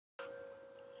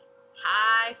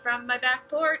Hi from my back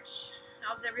porch.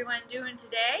 How's everyone doing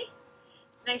today?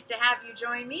 It's nice to have you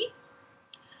join me.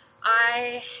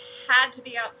 I had to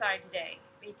be outside today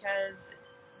because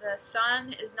the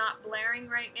sun is not blaring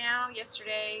right now.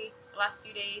 Yesterday, the last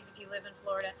few days, if you live in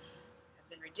Florida, have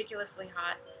been ridiculously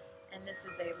hot, and this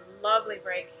is a lovely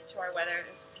break to our weather.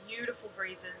 There's beautiful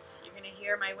breezes. You're going to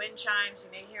hear my wind chimes.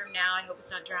 You may hear them now. I hope it's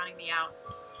not drowning me out.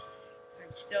 So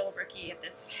I'm still a rookie at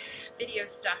this video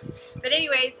stuff. But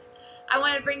anyways, I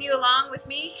want to bring you along with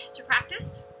me to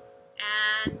practice.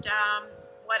 And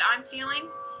what I'm feeling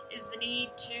is the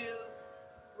need to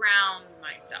ground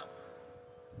myself.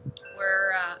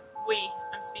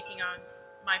 I'm speaking on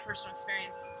my personal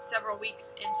experience, several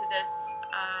weeks into this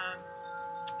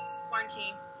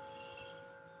quarantine.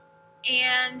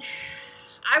 And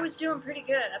I was doing pretty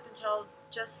good up until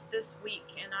just this week,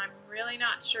 and I'm really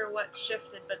not sure what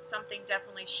shifted, but something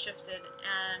definitely shifted,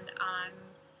 and I'm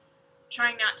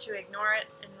trying not to ignore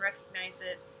it and recognize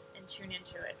it and tune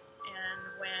into it.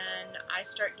 And when I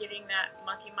start getting that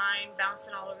monkey mind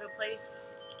bouncing all over the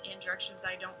place in directions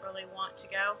I don't really want to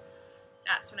go,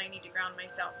 that's when I need to ground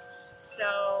myself.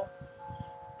 So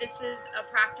this is a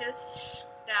practice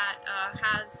that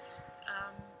has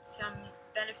some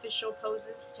beneficial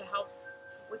poses to help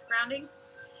with grounding.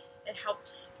 It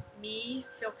helps me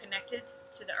feel connected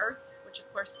to the earth, which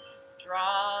of course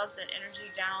draws that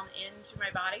energy down into my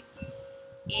body.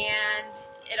 And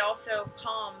it also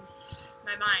calms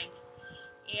my mind.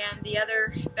 And the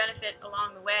other benefit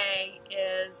along the way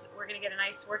is we're going to get a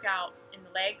nice workout in the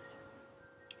legs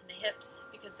and the hips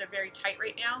because they're very tight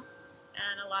right now.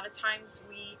 And a lot of times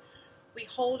we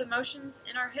hold emotions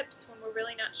in our hips when we're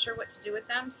really not sure what to do with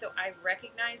them. So I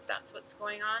recognize that's what's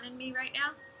going on in me right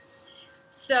now.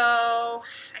 So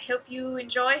I hope you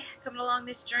enjoy coming along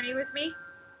this journey with me.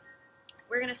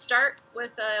 We're going to start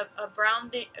with a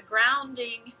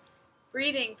grounding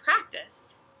breathing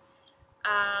practice.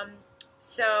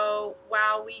 So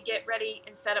while we get ready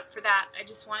and set up for that, I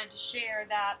just wanted to share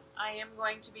that I am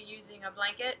going to be using a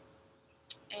blanket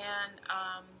and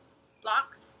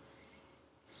blocks.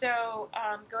 So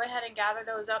go ahead and gather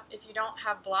those up. If you don't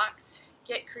have blocks,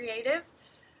 get creative.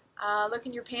 Look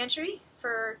in your pantry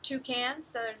for 2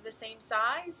 cans that are the same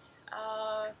size.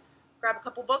 Grab a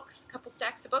couple books, a couple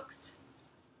stacks of books.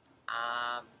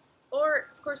 Or,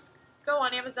 of course, go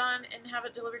on Amazon and have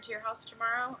it delivered to your house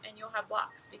tomorrow, and you'll have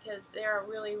blocks because they're a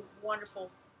really wonderful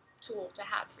tool to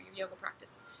have for your yoga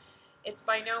practice. It's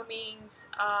by no means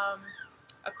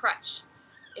a crutch.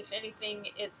 If anything,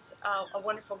 it's a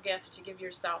wonderful gift to give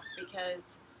yourself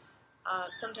because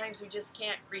sometimes we just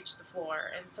can't reach the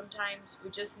floor, and sometimes we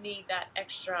just need that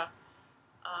extra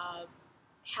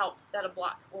help that a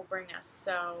block will bring us.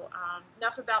 So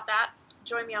enough about that.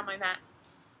 Join me on my mat.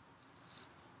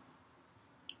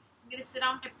 I'm going to sit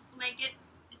on my blanket.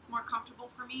 It's more comfortable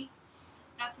for me.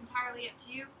 That's entirely up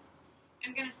to you.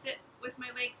 I'm going to sit with my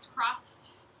legs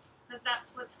crossed because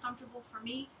that's what's comfortable for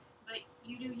me, but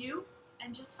you do you,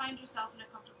 and just find yourself in a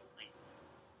comfortable place.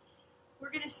 We're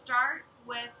going to start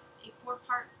with a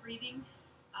 4-part breathing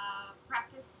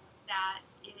practice that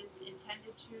is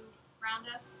intended to ground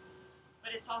us,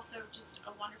 but it's also just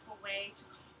a wonderful way to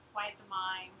quiet the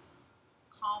mind,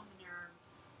 calm the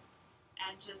nerves,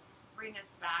 and just bring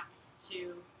us back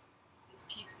to this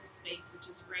peaceful space, which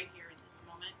is right here in this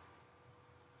moment.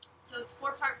 So it's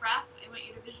 4-part breath. I want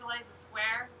you to visualize a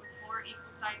square with 4 equal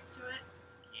sides to it.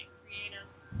 You can't create a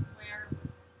square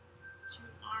with 2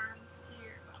 arms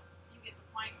here. Well, you get the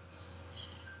point.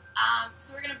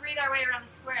 So we're going to breathe our way around the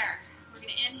square. We're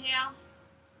going to inhale,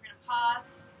 we're going to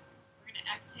pause, we're going to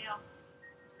exhale,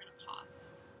 we're going to pause.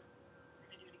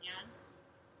 We're going to do it again,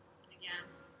 and again,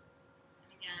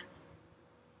 and again,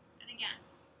 and again.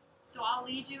 So I'll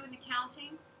lead you in the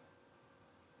counting.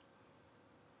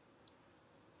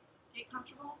 Get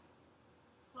comfortable,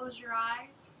 close your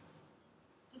eyes,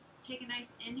 just take a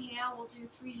nice inhale. We'll do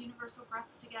 3 universal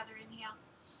breaths together. Inhale,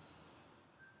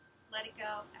 let it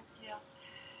go, exhale.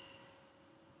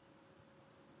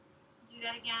 Do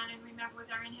that again, and remember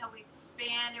with our inhale we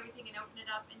expand everything and open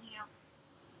it up. Inhale,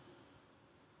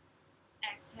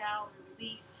 exhale, we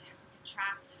release, we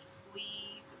contract,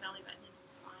 squeeze the belly button into the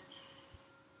spine.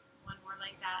 One more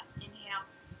like that. Inhale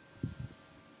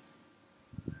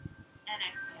and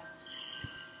exhale.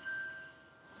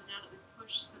 So now that we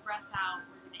push the breath out,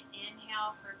 we're going to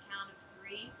inhale for a count of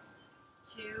 3,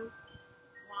 2,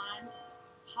 1,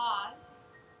 pause,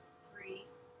 3,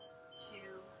 2,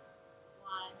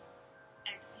 1,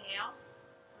 exhale,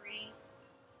 3,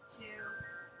 2,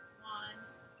 1,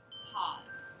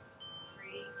 pause,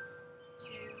 3,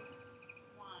 2,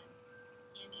 1,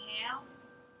 inhale,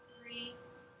 3,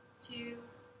 2,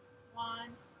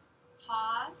 1.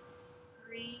 Pause.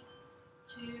 3,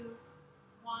 2,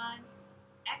 1.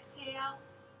 Exhale.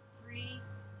 3,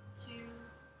 2,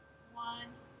 1.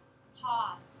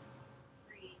 Pause.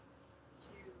 3, 2,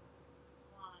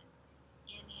 1.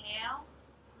 Inhale.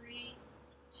 3,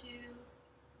 2,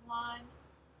 1.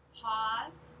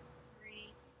 Pause.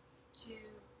 3, 2,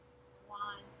 1.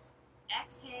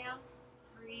 Exhale.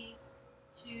 3,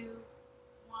 2,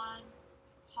 1.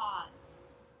 Pause.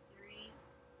 3,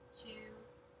 2,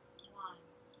 1.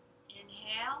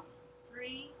 Inhale.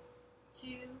 3, 2,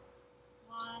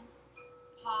 1.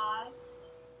 Pause.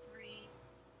 3,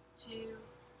 2,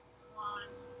 1.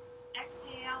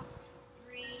 Exhale.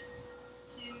 3,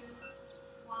 2,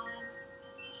 1.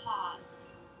 Pause.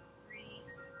 3,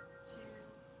 2,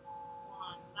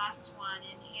 1. Last one.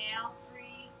 Inhale.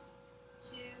 3,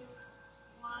 2,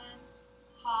 1.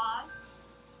 Pause.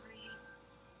 3,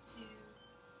 2,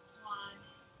 1.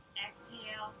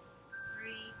 Exhale.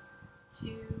 3,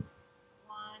 2,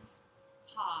 1.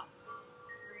 Pause.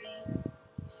 3,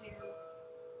 2,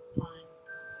 1.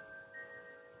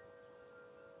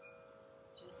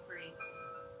 Just breathe.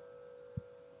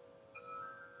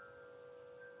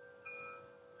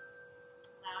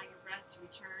 Allow your breath to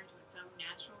return to its own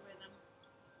natural rhythm.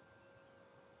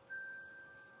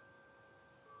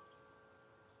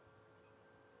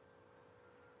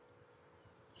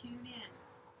 Tune in.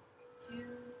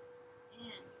 Tune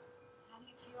in. How do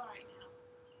you feel right now?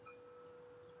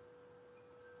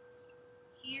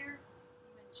 Hear the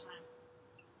wind chime.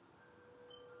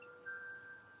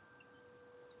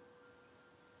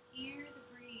 Hear the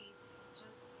breeze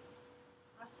just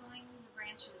rustling the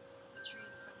branches of the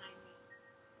trees behind me.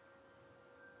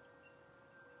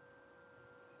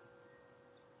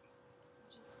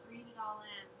 Just breathe it all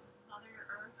in. Mother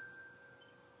Earth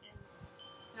is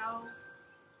so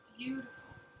beautiful.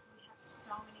 We have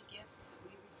so many gifts that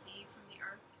we receive from the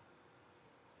earth.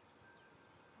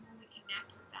 And when we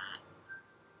connect with that,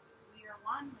 we are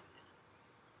one with that.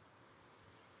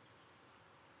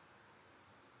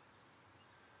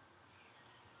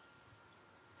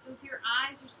 So if your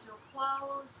eyes are still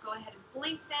closed, go ahead and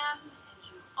blink them.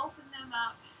 As you open them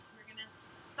up, we're going to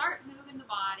start moving the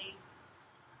body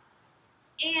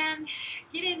and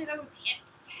get into those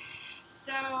hips.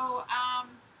 So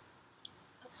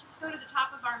let's just go to the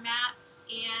top of our mat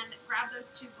and grab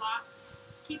those 2 blocks.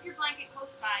 Keep your blanket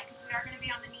close by because we are going to be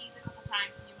on the knees a couple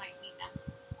times and you might need them.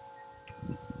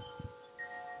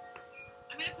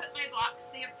 I'm going to put my blocks,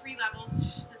 they have 3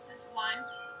 levels. This is 1,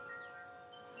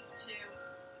 this is 2,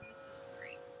 and this is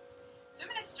 3. So I'm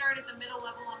going to start at the middle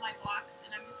level on my blocks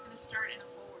and I'm just going to start in a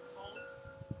forward fold.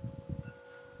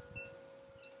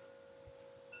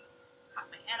 Cut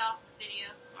my head off the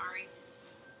video, sorry.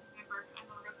 Remember, I'm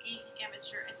a rookie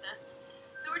amateur at this.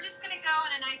 So we're just going to go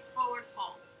in a nice forward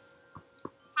fold.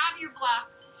 Have your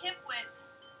blocks hip width.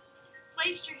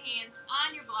 Place your hands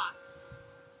on your blocks.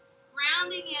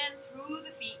 Grounding in through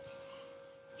the feet.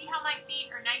 See how my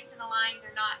feet are nice and aligned.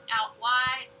 They're not out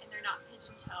wide and they're not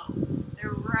pigeon-toed.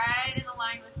 They're right in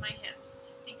line with my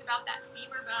hips. Think about that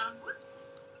femur bone. Whoops.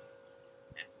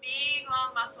 That big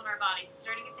long muscle in our body.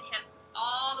 Starting at the hip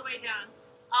all the way down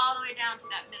to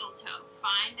that middle toe.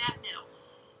 Find that middle.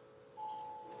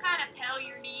 Just kind of pedal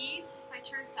your knees. If I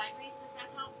turn sideways, does that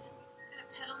help? Kind of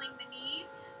pedaling the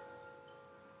knees.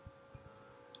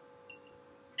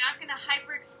 We're not going to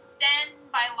hyperextend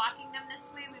by locking them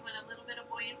this way. We want a little bit of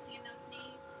buoyancy in those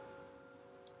knees.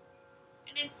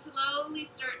 And then slowly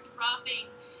start dropping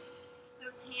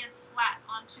those hands flat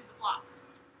onto the block.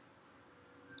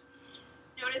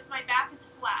 Notice my back is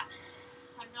flat.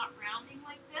 I'm not rounding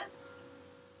like this.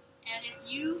 And if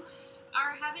you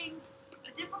are having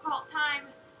a difficult time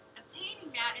obtaining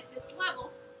that at this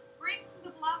level, bring the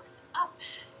blocks up.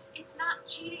 It's not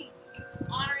cheating. It's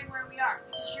honoring where we are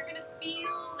because you're going to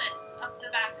feel this up the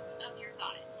backs of your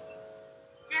thighs.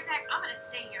 As a matter of fact, I'm going to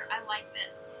stay here. I like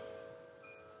this.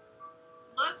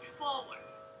 Look forward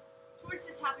towards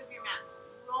the top of your mat.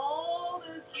 Roll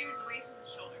those ears away from the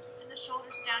shoulders and the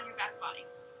shoulders down your back body.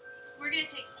 We're going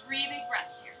to take 3 big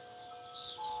breaths here.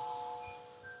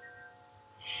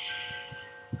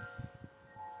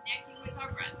 Connecting with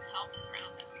our breath helps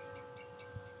ground us.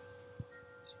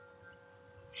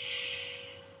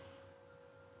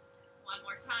 One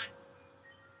more time.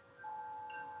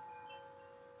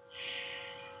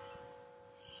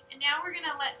 And now we're going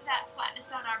to let that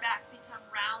flatness on our back become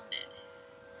rounded.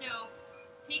 So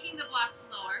taking the blocks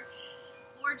lower,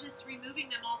 or just removing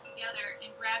them all together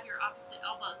and grab your opposite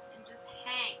elbows and just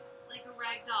hang like a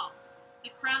rag doll.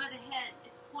 The crown of the head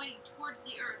is pointing towards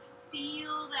the earth.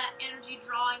 Feel that energy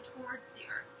drawing towards the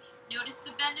earth. Notice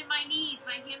the bend in my knees.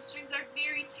 My hamstrings are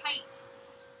very tight.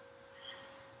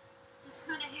 Just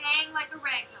kind of hang like a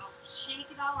rag doll. Shake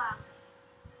it all out.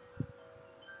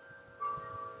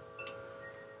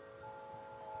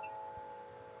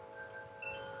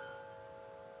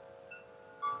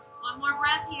 One more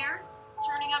breath here.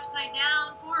 Turning upside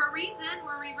down for a reason.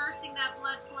 We're reversing that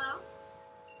blood flow.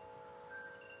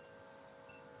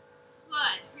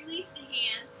 Good. Release the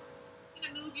hands. You're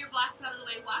going to move your blocks out of the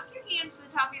way. Walk your hands to the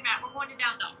top of your mat. We're going to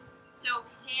down dog. So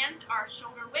hands are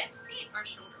shoulder width, feet are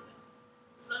shoulder width.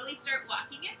 Slowly start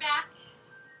walking it back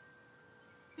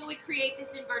until we create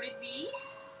this inverted V.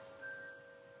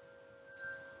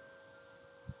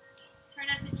 Try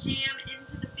not to jam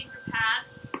into the finger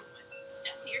pads.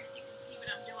 Stuff here so you can see what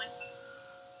I'm doing.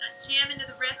 Not jam into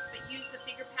the wrists, but use the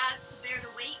finger pads to bear the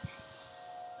weight,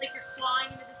 like you're clawing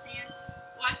into the sand.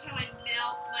 Watch how I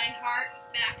melt my heart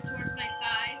back towards my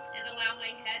thighs and allow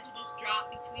my head to just drop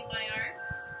between my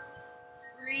arms.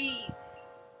 Breathe.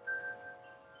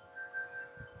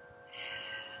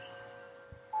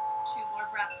 2 more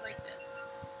breaths like this.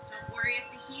 Don't worry if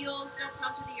the heels don't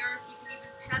come to the earth. You can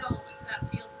even pedal if that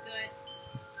feels good.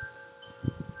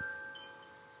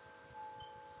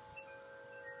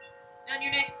 On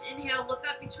your next inhale, look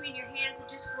up between your hands and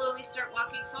just slowly start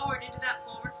walking forward into that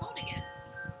forward fold again.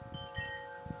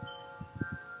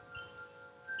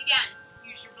 Again,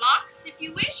 use your blocks if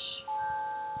you wish.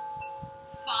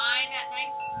 Find that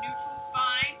nice neutral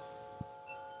spine.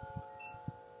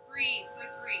 Breathe for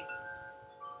 3.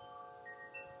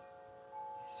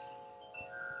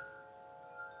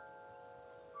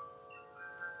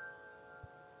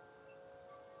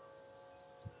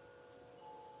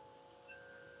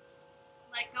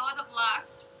 Let go of the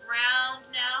blocks. Round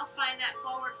now. Find that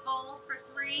forward fold for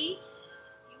 3.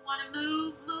 You want to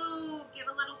move, move. Give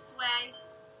a little sway.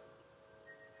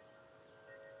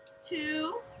 2.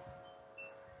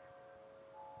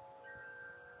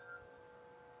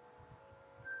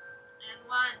 And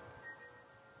 1.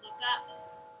 Look up.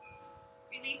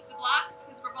 Release the blocks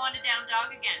because we're going to down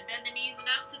dog again. Bend the knees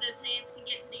enough so those hands can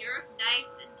get to the earth.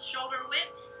 Nice and shoulder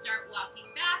width. Start walking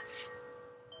back.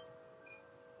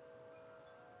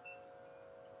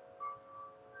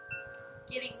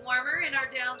 Getting warmer in our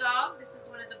down dog. This is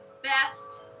one of the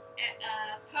best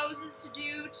poses to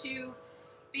do to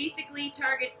basically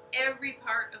target every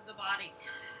part of the body.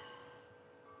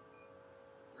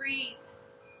 Breathe.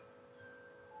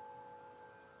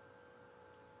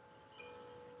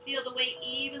 Feel the weight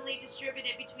evenly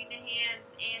distributed between the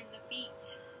hands and the feet.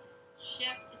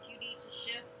 Shift if you need to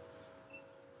shift.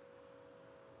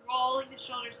 Rolling the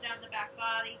shoulders down the back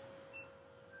body.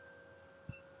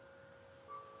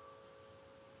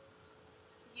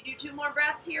 You do 2 more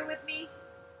breaths here with me.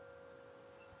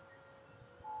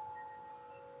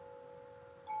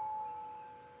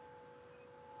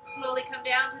 Slowly come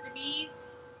down to the knees.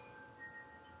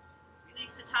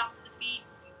 Release the tops of the feet.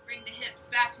 Bring the hips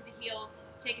back to the heels.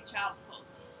 Take a child's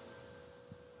pose.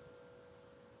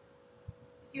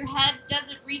 If your head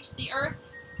doesn't reach the earth,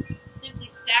 simply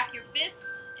stack your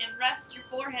fists and rest your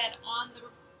forehead on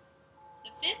the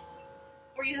fists,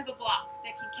 or you have a block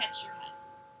that can catch your head.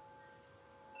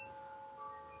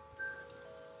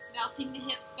 Melting the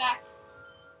hips back.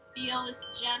 Feel this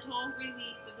gentle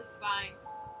release of the spine.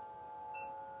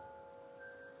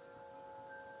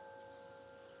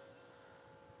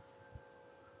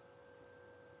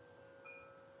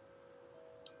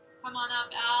 Come on up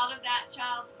out of that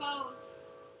child's pose.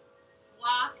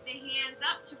 Walk the hands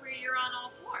up to where you're on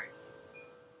all fours.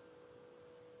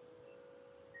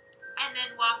 And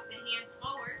then walk the hands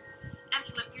forward and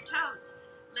flip your toes.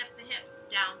 Lift the hips,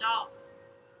 down dog.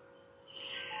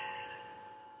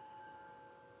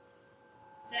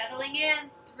 Settling in,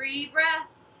 3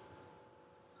 breaths.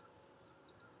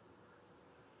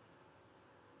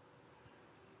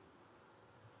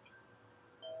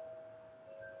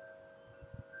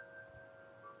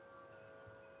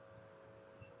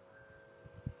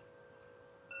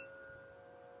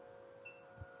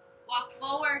 Walk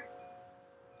forward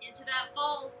into that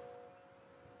fold.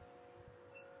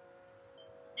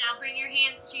 Now bring your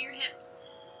hands to your hips.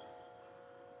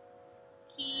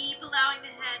 Keep allowing the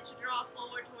head to draw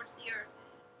forward towards the earth.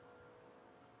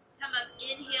 Come up,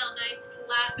 inhale, nice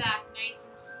flat back, nice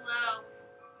and slow.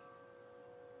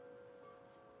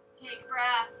 Take a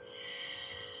breath.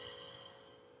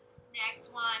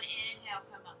 Next one, inhale,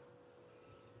 come up.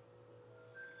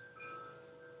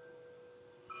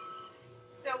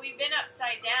 So we've been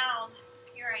upside down.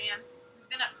 Here I am. We've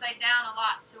been upside down a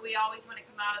lot, so we always want to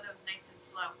come out of those nice and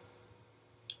slow.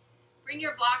 Bring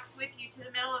your blocks with you to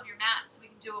the middle of your mat so we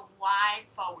can do a wide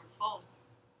forward fold.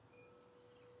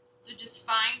 So just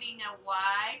finding a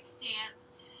wide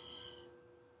stance.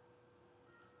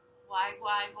 Wide,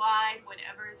 wide, wide,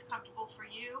 whatever is comfortable for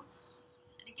you.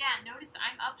 And again, notice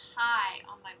I'm up high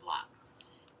on my blocks.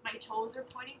 My toes are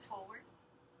pointing forward.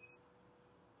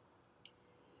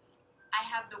 I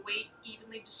have the weight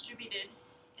evenly distributed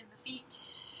in the feet.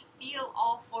 Feel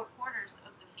all four corners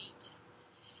of the feet.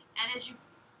 And as you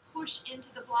push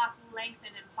into the block,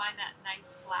 lengthen and find that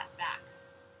nice flat back.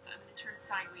 So I'm going to turn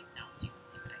sideways now so you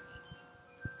can see what I mean.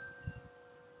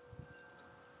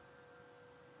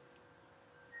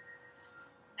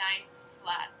 Nice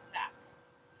flat back.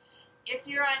 If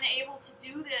you're unable to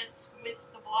do this with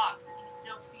the blocks, if you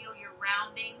still feel you're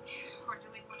rounding or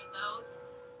doing one of those,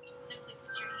 just simply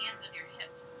put your hands on your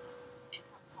hips and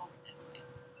come forward this way.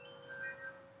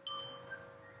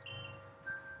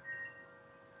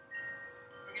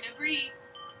 We're going to breathe.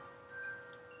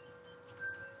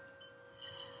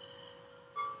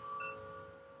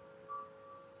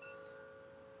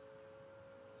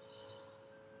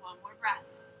 One more breath.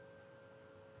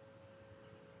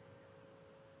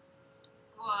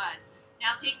 Good.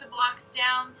 Now take the blocks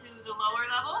down to the lower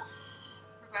level,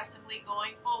 progressively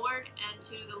going forward and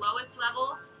to the lowest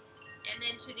level, and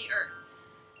then to the earth.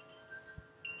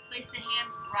 Place the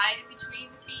hands right in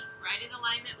between the feet, right in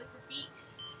alignment with the feet,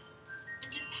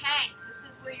 and just hang. This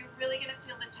is where you're really going to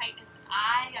feel the tightness.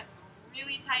 I am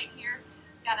really tight here.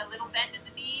 Got a little bend in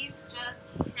the knees.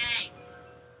 Just hang.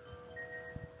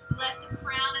 Let the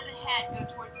crown of the head go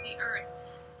towards the earth.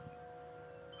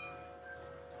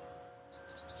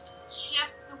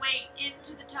 Shift the weight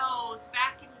into the toes,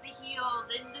 back into the heels,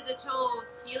 into the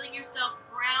toes, feeling yourself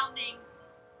grounding.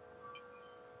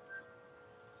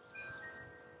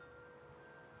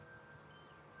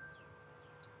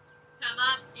 Come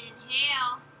up,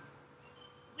 inhale.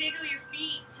 Wiggle your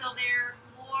feet till they're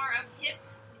more of hip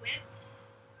width.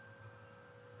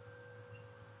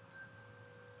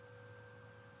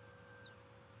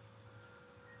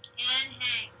 And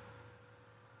hang.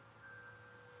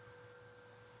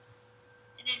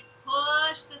 And then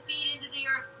push the feet into the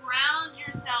earth. Ground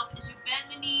yourself as you bend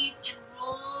the knees and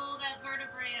roll that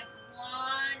vertebrae up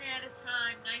one at a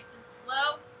time, nice and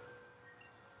slow.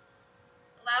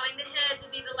 Allowing the head to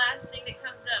be the last thing that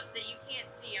comes up that you can't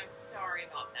see. I'm sorry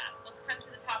about that. Let's come to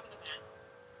the top of the mat.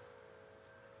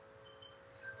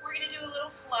 We're going to do a little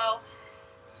flow.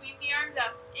 Sweep the arms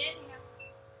up. Inhale.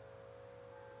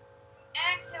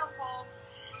 Exhale, fold.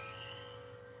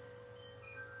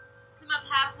 Come up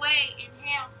halfway.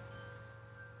 Inhale.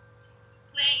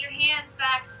 Plant your hands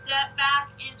back. Step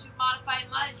back into modified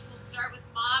lunge. We'll start with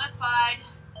modified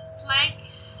plank.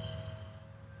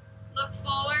 Look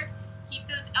forward. Keep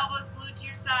those elbows glued to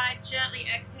your side. Gently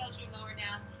exhale as you lower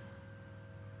down.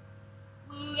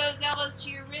 Glue those elbows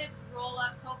to your ribs. Roll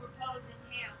up, cobra pose.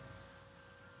 Inhale.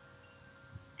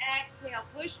 Exhale.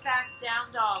 Push back, down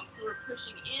dog. So we're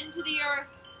pushing into the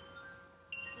earth.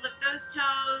 Flip those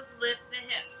toes. Lift the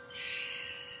hips.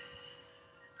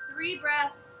 3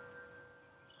 breaths.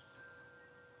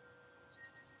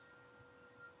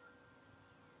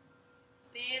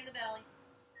 Expand the belly.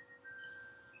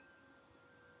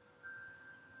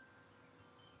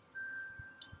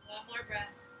 One more breath.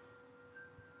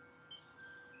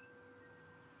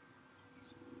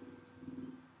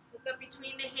 Look up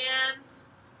between the hands.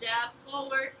 Step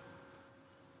forward.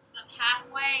 Up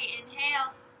halfway.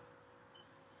 Inhale.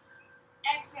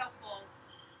 Exhale, fold.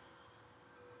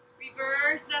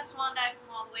 Reverse that swan dive.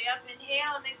 Come all the way up.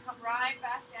 Inhale and then come right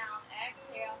back down.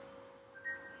 Exhale.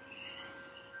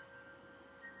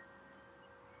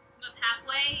 Come up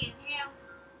halfway. Inhale.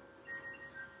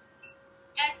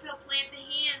 Exhale, plant the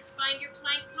hands. Find your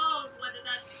plank pose, whether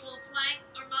that's full plank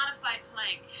or modified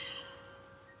plank.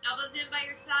 Elbows in by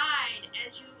your side.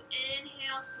 As you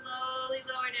inhale, slowly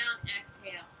lower down.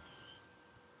 Exhale.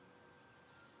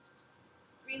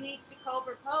 Release to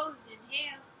cobra pose.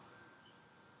 Inhale.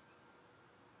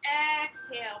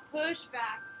 Exhale. Push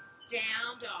back.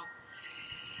 Down dog.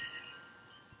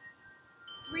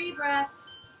 3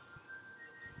 breaths.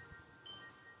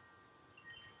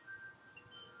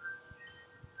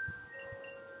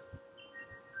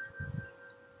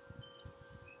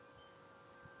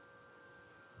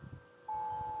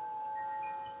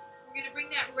 We're going to bring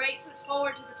that right foot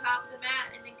forward to the top of the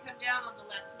mat and then come down on the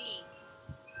left knee.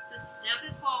 So step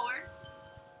it forward.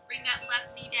 Bring that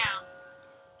left knee down.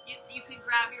 You can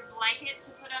grab your blanket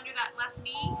to put under that left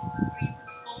knee, or you can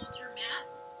fold your mat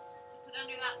to put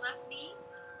under that left knee.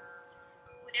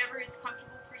 Whatever is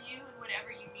comfortable for you and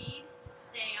whatever you need,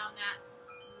 stay on that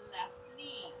left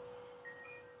knee.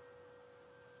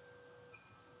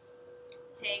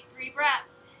 Take 3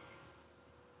 breaths.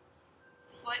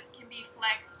 Foot can be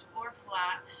flexed or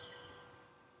flat.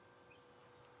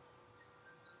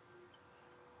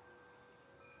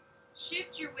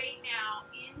 Shift your weight now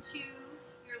into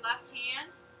your left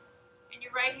hand and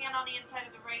your right hand on the inside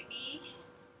of the right knee,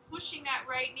 pushing that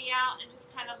right knee out and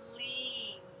just kind of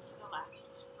lean to the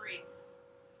left. Breathe.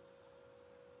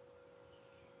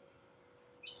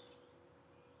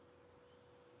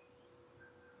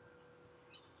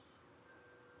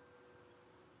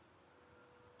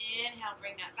 Inhale,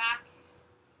 bring that back.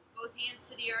 Both hands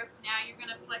to the earth. Now you're going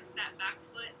to flex that back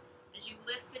foot as you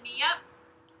lift the knee up.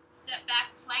 Step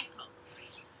back, plank pose.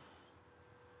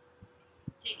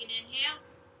 Take an inhale.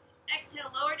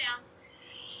 Exhale, lower down.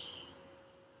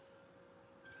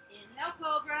 Inhale,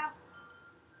 cobra.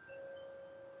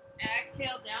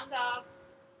 Exhale, down dog.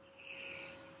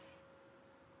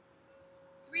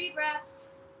 3 breaths.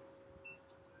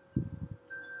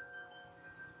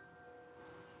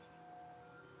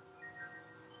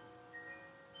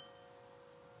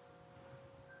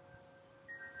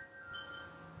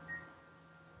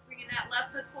 Bringing that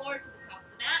left foot forward to the top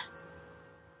of the mat.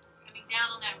 Coming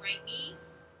down on that right knee.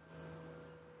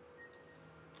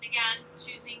 And again,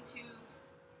 choosing to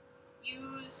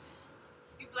use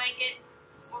your blanket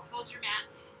or fold your mat.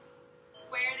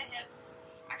 Square the hips.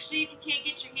 Actually, if you can't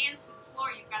get your hands to the floor,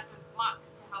 you've got those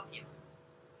blocks to help you.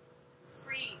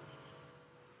 Breathe.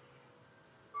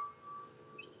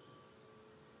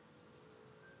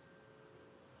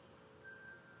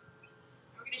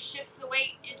 We're going to shift the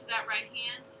weight into that right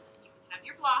hand. You can have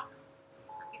your block. It's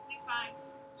perfectly fine.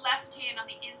 Left hand on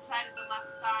the inside of the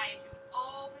left thigh as you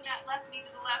open that left knee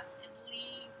to the left and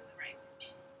lean to the right.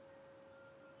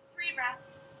 3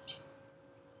 breaths.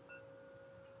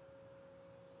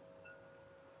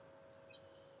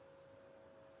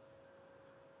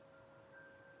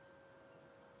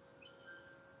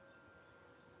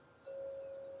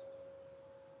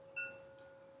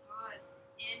 Good.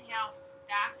 Inhale,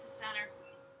 back to center.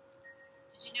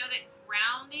 Did you know that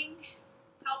grounding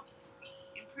helps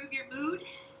improve your mood?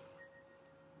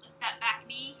 Lift that back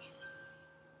knee.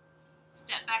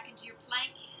 Step back into your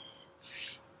plank.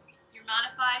 If you're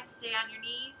modified, stay on your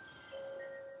knees.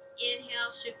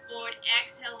 Inhale, shift forward.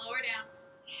 Exhale, lower down.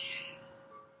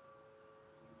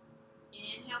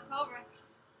 Inhale, cobra.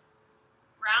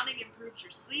 Grounding improves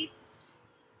your sleep.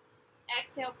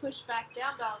 Exhale, push back,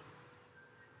 down dog.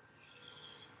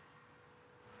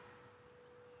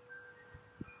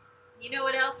 You know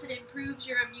what else that improves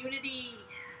your immunity,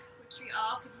 which we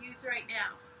all could use right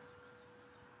now?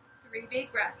 3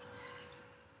 big breaths.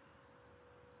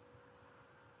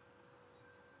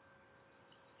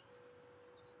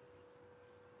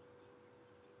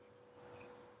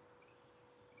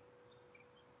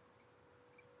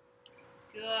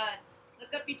 Good.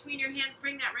 Look up between your hands,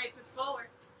 bring that right foot forward.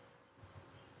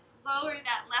 Lower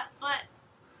that left foot.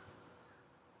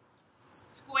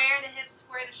 Square the hips,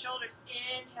 square the shoulders.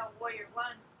 Inhale, warrior 1.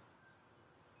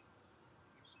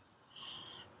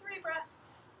 3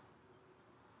 breaths.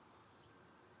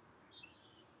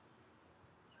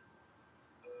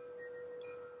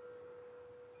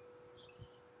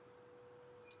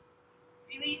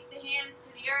 Release the hands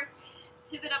to the earth.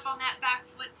 Pivot up on that back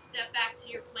foot. Step back to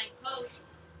your plank pose.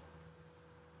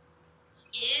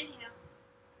 Inhale.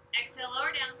 Exhale,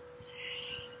 lower down.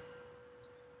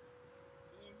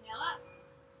 Inhale up.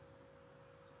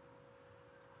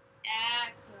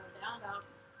 Exhale, down dog.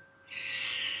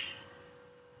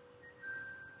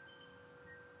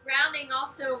 Grounding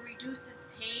also reduces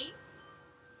pain.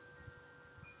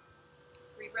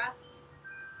 3 breaths.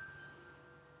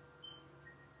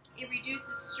 It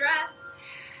reduces stress.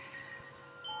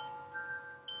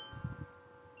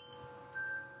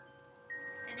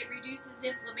 And it reduces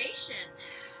inflammation.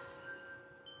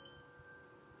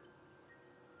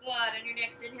 Good. On your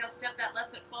next inhale, step that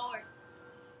left foot forward.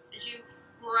 As you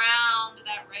ground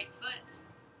that right foot.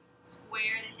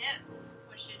 Square the hips.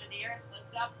 Push into the earth.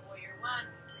 Lift up. Warrior 1.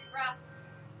 3 breaths.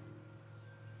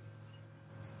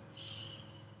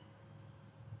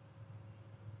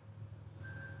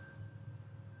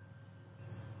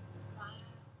 Smile.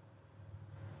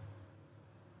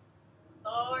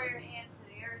 Lower your hands to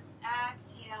the earth.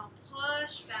 Exhale.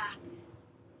 Push back.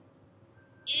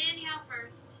 Inhale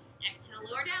first. Exhale.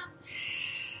 Lower down.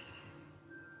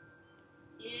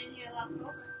 Inhale up,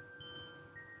 cobra.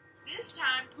 This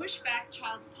time, push back,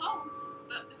 child's pose.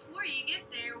 But before you get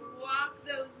there, walk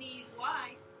those knees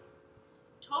wide.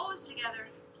 Toes together,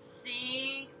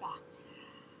 sink back.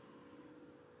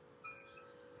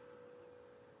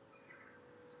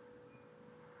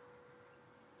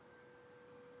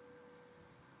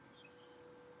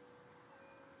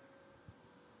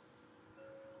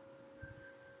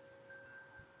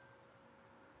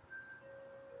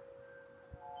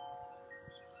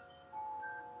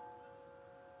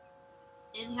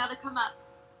 Inhale to come up.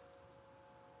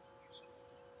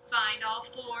 Find all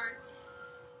fours.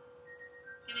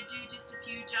 Gonna do just a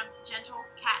few gentle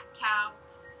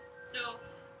cat-cows. So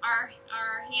our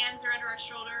hands are under our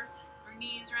shoulders, our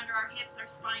knees are under our hips, our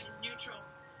spine is neutral.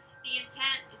 The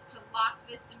intent is to lock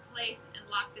this in place and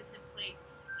lock this in place.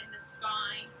 And the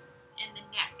spine and the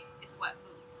neck is what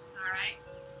moves, all right?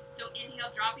 So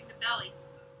inhale, dropping the belly.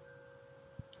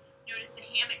 Notice the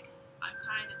hammock I'm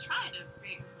kind of trying to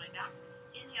create with my back.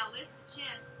 Inhale, lift the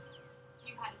chin. If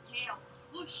you had a tail,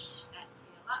 push that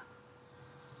tail up.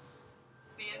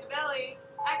 Expand the belly.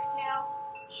 Exhale.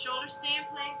 Shoulders stay in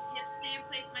place, hips stay in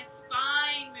place. My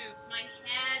spine moves, my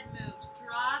head moves.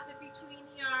 Drop it between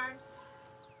the arms.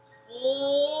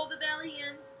 Hold the belly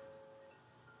in.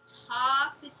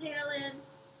 Tuck the tail in.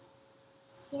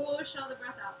 Push all the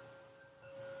breath out.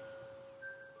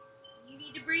 You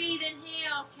need to breathe,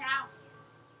 inhale, cow.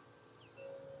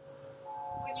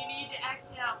 When you need to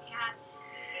exhale, cat.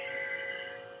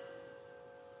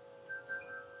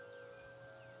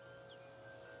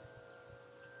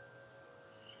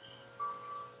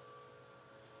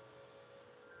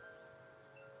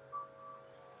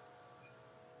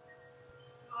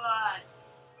 Good.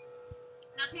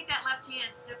 Now take that left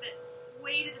hand, zip it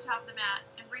way to the top of the mat,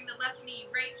 and bring the left knee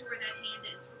right to where that hand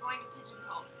is. We're going to pigeon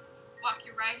pose. Walk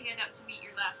your right hand up to meet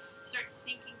your left. Start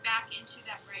sinking back into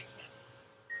that right hip.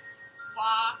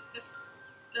 Walk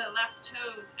the left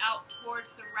toes out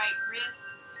towards the right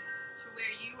wrist to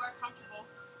where you are comfortable.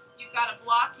 You've got a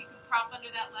block. You can prop under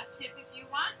that left hip if you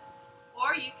want,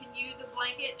 or you can use a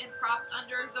blanket and prop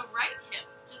under the right hip.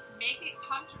 Just make it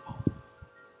comfortable.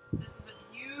 This is a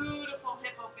beautiful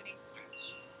hip opening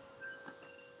stretch.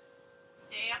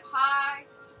 Stay up high,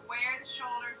 square the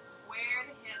shoulders, square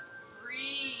the hips,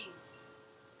 breathe.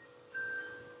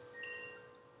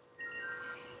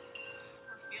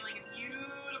 We're feeling a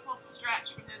beautiful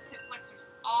stretch from those hip flexors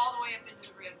all the way up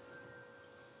into the ribs.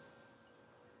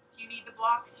 If you need the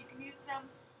blocks, you can use them.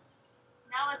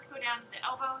 Now let's go down to the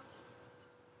elbows.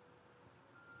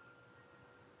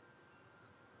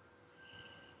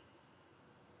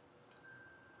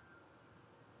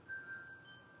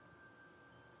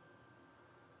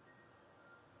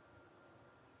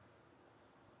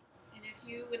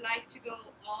 You would like to go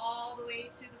all the way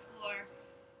to the floor.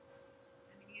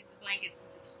 I'm going to use the blanket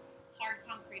since it's hard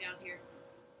concrete out here.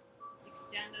 Just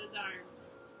extend those arms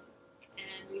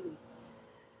and release.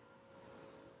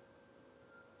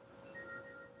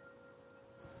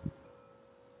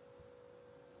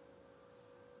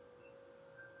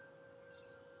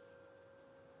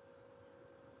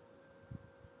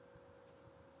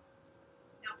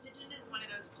 Now pigeon is one of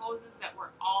those poses that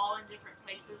we're all in different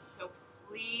places, so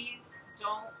please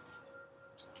don't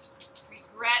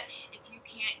regret if you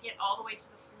can't get all the way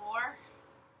to the floor.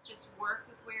 Just work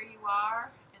with where you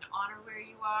are and honor where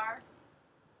you are.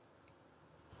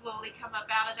 Slowly come up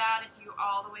out of that if you're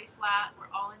all the way flat.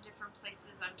 We're all in different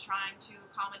places. I'm trying to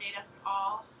accommodate us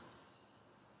all.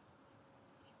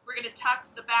 We're going to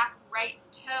tuck the back right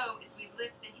toe as we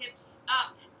lift the hips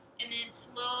up and then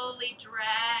slowly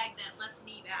drag that left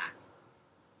knee back.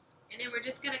 And then we're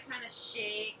just going to kind of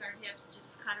shake our hips,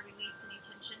 just kind of release any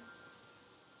tension.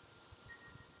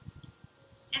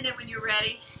 And then when you're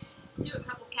ready, do a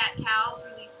couple cat-cows,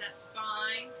 release that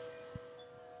spine.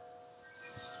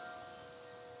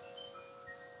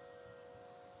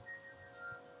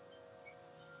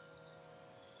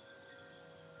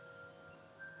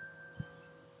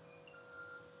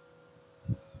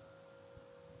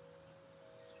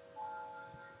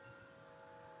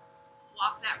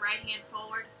 Walk that right hand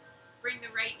forward. Bring the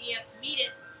right knee up to meet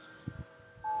it.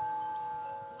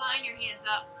 Line your hands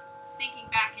up, sinking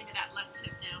back into that left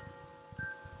hip now.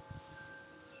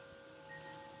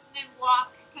 And then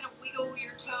walk, kind of wiggle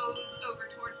your toes over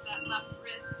towards that left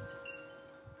wrist.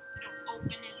 Don't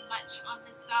open as much on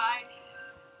this side.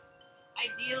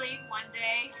 Ideally, one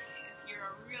day, if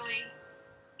you're really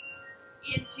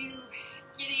into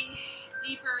getting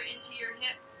deeper into your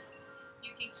hips,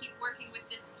 you can keep working with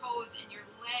this pose and your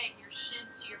leg, your shin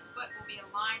to your foot will be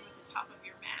aligned with the top of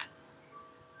your mat.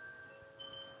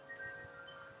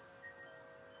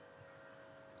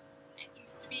 It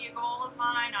used to be a goal of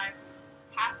mine. I've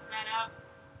passed that up.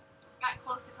 Got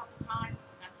close a couple times,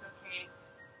 but that's okay.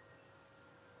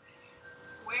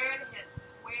 Just square the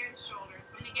hips, square the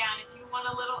shoulders. And again, if you want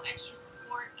a little extra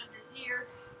support under here,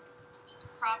 just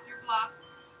prop your block.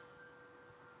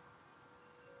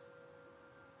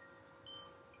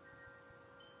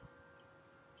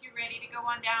 Ready to go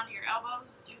on down to your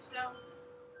elbows, do so.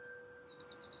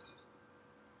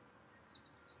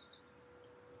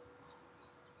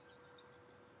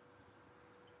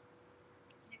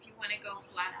 And if you want to can't go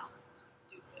flat out,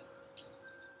 do so.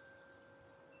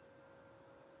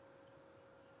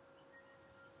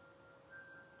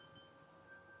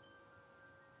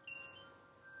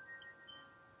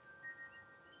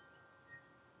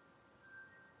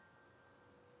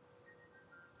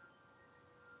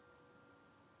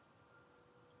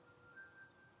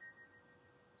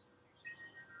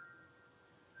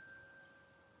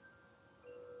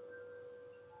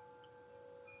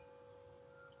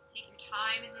 Take your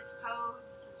time in this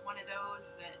pose. This is one of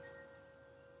those that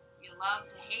you love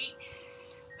to hate,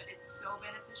 but it's so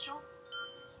beneficial.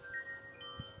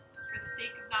 For the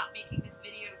sake of not making this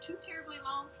video too terribly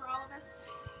long for all of us,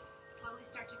 slowly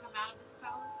start to come out of this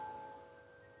pose.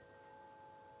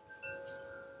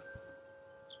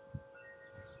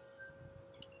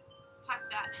 Tuck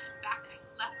that back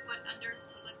left foot under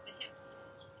to lift the hips.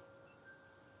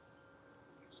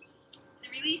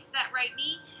 And release that right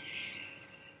knee.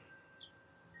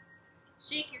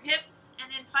 Shake your hips, and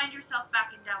then find yourself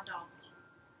back in down dog.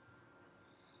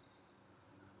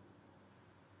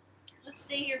 Let's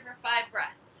stay here for 5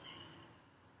 breaths.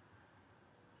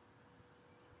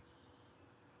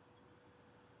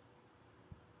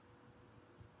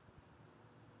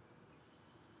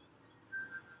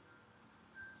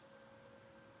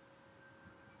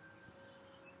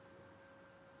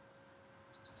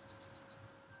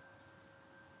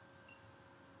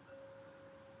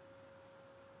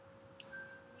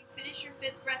 Finish your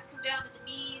 5th breath, come down to the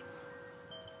knees,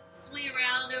 swing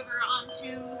around over onto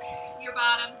your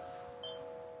bottom.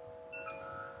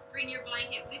 Bring your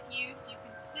blanket with you so you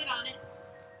can sit on it.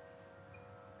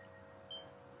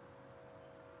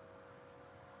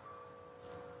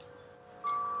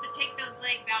 But take those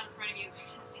legs out in front of you.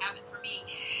 That's habit for me.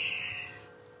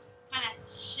 Kind of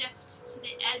shift to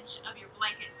the edge of your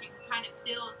blanket so you can kind of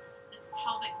feel this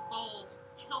pelvic bowl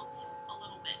tilt a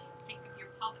little bit. Think of your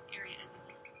pelvic area as you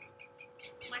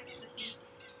flex the feet.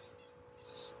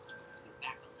 Scoot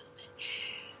back a little bit.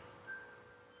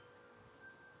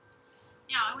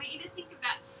 Now, I want you to think of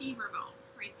that femur bone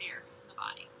right there in the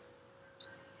body.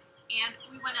 And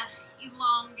we want to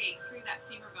elongate through that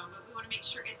femur bone, but we want to make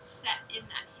sure it's set in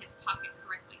that hip pocket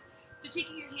correctly. So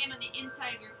taking your hand on the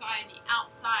inside of your thigh and the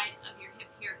outside of your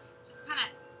hip here, just kind of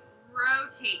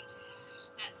rotate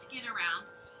that skin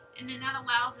around, and then that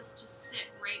allows us to sit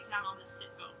right down on the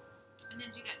sit bone. And then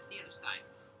do that to the other side.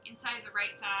 Inside of the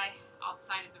right thigh,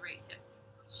 outside of the right hip.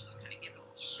 Let's just kind of give it a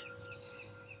little shift.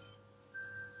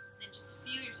 Then just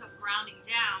feel yourself grounding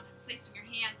down and placing your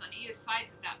hands on either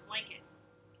sides of that blanket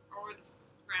or the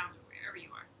ground or wherever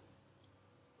you are.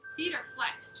 Feet are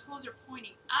flexed, toes are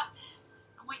pointing up.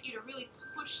 I want you to really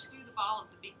push through the ball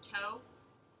of the big toe.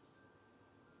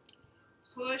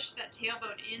 Push that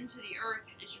tailbone into the earth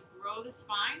as you grow the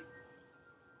spine.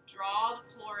 Draw the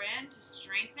core in to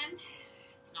strengthen.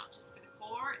 It's not just for the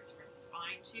core, it's for the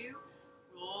spine too.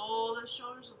 Roll those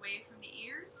shoulders away from the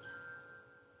ears.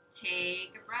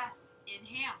 Take a breath.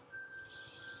 Inhale.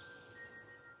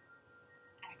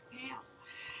 Exhale.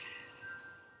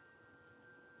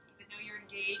 Even though you're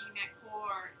engaging that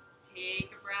core,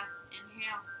 take a breath.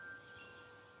 Inhale.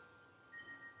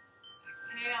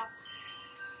 Exhale.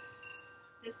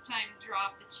 This time,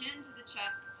 drop the chin to the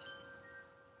chest.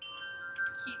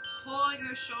 Keep pulling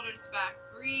those shoulders back.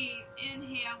 Breathe.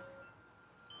 Inhale.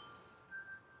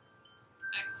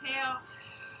 Exhale.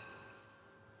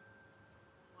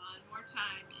 One more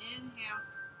time. Inhale.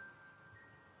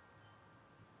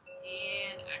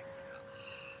 And exhale.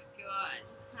 Good.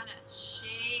 Just kind of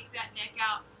shake that neck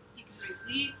out. You can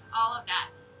release all of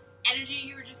that energy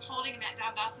you were just holding in that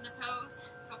Dandasana pose.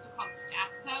 It's also called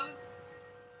staff pose.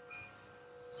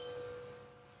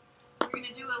 We're going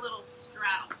to do a little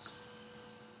straddle.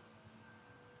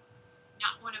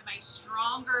 Not one of my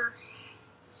stronger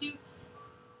suits.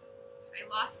 I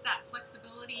lost that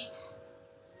flexibility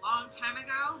a long time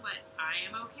ago, but I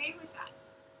am okay with that.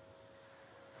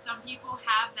 Some people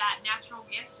have that natural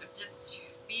gift of just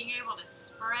being able to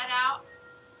spread out.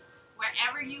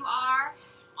 Wherever you are,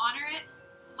 honor it,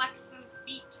 flex those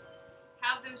feet,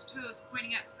 have those toes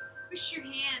pointing up. Push your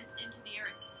hands into the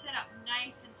earth, sit up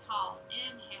nice and tall.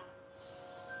 Inhale.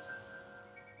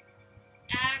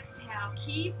 Exhale.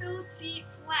 Keep those feet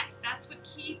flexed. That's what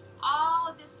keeps all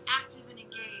of this active and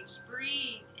engaged.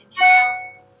 Breathe. Inhale.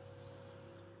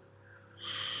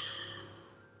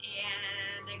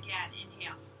 And again,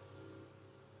 inhale.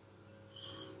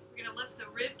 We're going to lift the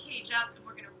rib cage up and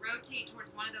we're going to rotate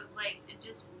towards one of those legs and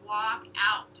just walk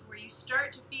out to where you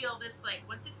start to feel this leg.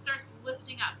 Once it starts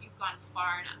lifting up, you've gone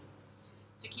far enough.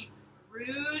 So keep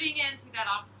rooting in through that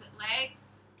opposite leg,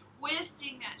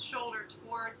 twisting that shoulder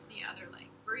towards the other leg.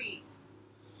 Breathe.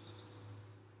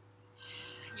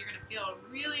 feel a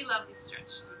really lovely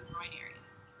stretch through the groin area.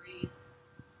 Breathe.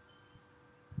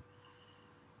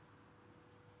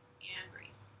 And breathe.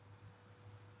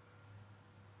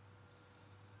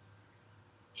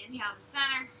 Inhale to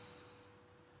center.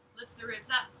 Lift the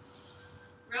ribs up.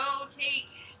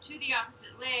 Rotate to the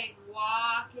opposite leg.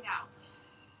 Walk it out.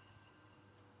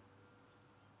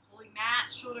 Pulling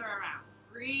that shoulder around.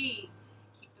 Breathe.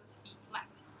 Keep those feet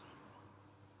flexed.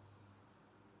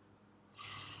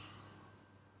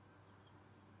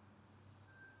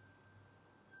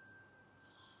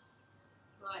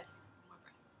 Good. One more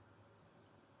breath.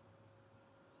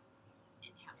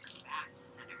 Inhale, come back to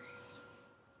center.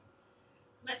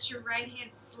 Let your right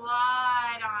hand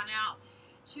slide on out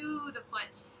to the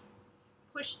foot.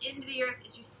 Push into the earth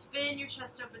as you spin your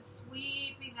chest open,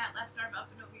 sweeping that left arm up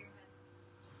and over your head.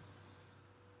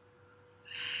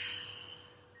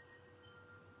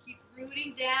 Keep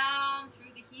rooting down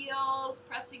through the heels,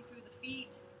 pressing through the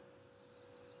feet.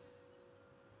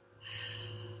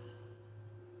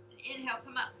 And inhale,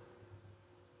 come up.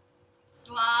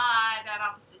 Slide that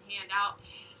opposite hand out.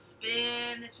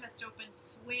 Spin the chest open,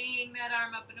 swing that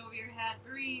arm up and over your head.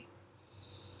 Breathe.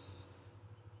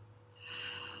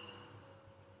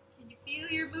 Can you feel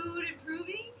your mood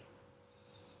improving?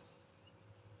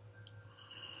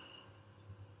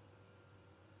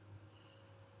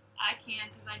 I can,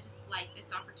 because I just like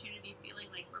this opportunity, feeling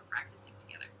like we're practicing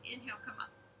together. Inhale, come up.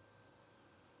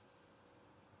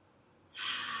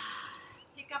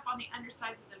 Pick up on the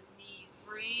undersides of those knees.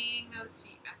 Bring those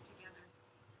feet back together.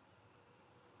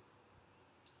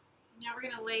 Now we're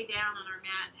going to lay down on our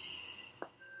mat.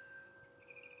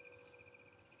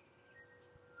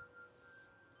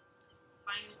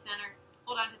 Find the center.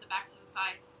 Hold on to the backs of the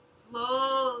thighs.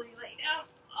 Slowly lay down.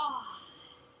 Oh.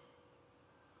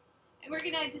 And we're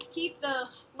going to just keep the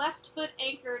left foot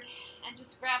anchored and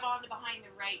just grab onto behind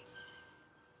the right.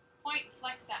 Point and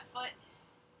flex that foot.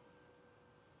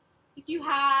 If you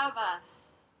have a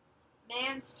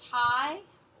man's tie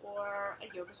or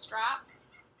a yoga strap,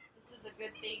 this is a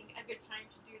good time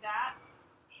to do that.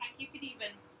 Heck, you could even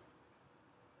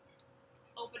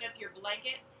open up your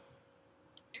blanket.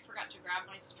 I forgot to grab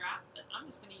my strap, but I'm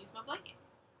just going to use my blanket.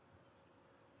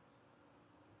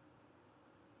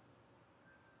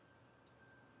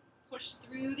 Push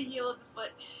through the heel of the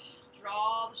foot.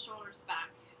 Draw the shoulders back.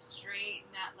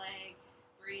 Straighten that leg.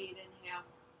 Breathe, inhale.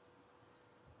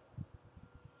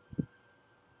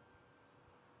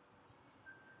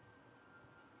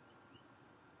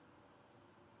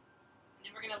 And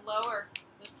then we're going to lower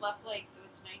this left leg so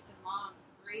it's nice and long.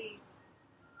 Breathe.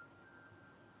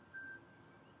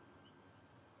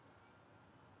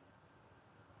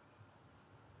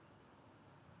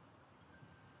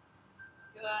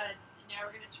 Good. And now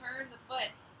we're going to turn the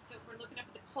foot. So if we're looking up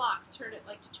at the clock, turn it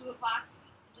like to 2 o'clock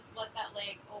and just let that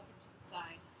leg open to the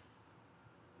side.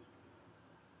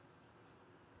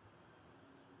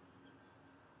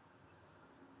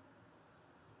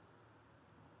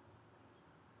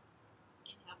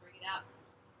 Inhale, bring it up.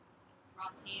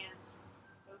 Cross hands.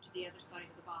 Go to the other side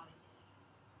of the body.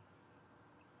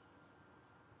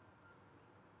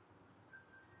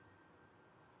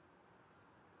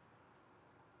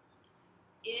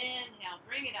 Inhale,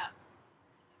 bring it up.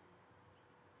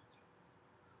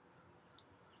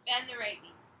 Bend the right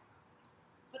knee.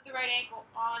 Put the right ankle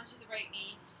onto the right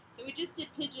knee. So we just did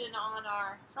pigeon on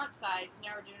our front sides,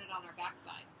 now we're doing it on our back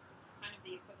side. This is kind of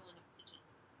the equivalent of pigeon.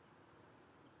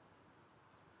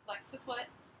 Flex the foot.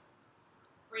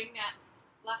 Bring that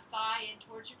left thigh in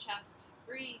towards your chest.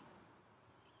 Breathe.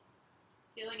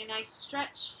 Feeling a nice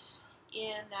stretch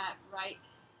in that right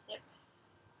hip.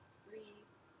 Breathe.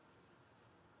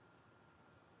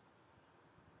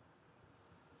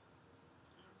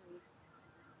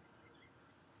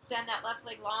 Extend that left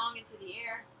leg long into the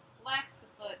air. Flex the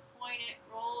foot, point it,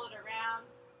 roll it around.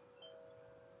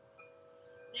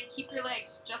 Then keep your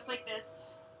legs just like this.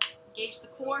 Engage the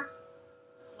core.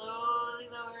 Slowly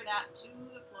lower that to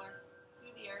the floor, to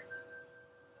the earth.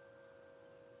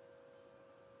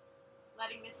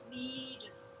 Letting this knee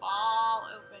just fall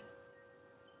open.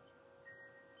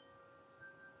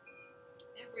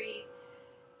 And breathe.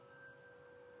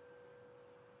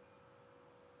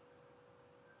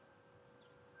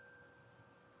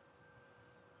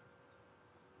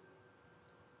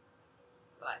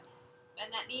 Good.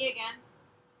 Bend that knee again.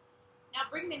 Now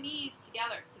bring the knees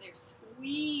together so they're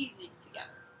squeezing together.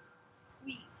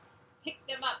 Squeeze. Pick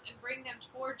them up and bring them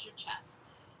towards your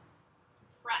chest.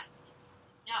 Press.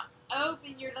 Now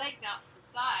open your legs out to the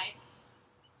side.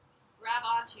 Grab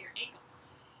onto your ankles.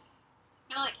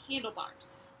 Kind of like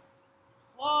handlebars.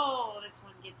 Whoa, this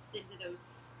one gets into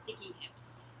those sticky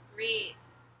hips. Breathe.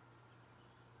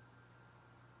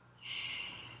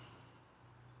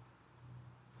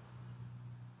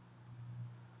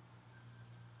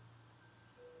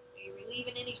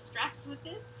 stress with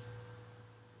this.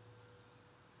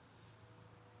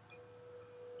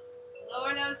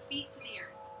 Lower those feet to the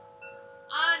earth.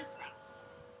 Uncross.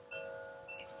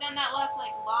 Extend that left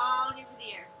leg long into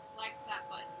the air. Flex that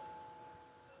foot.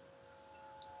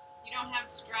 You don't have a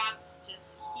strap,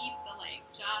 just keep the leg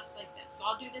just like this. So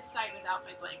I'll do this side without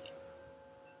my blanket.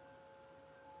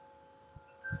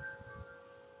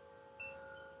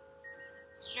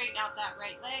 Straighten out that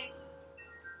right leg.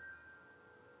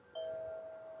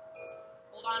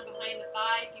 Hold on behind the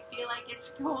thigh if you feel like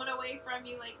it's going away from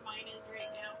you like mine is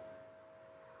right now.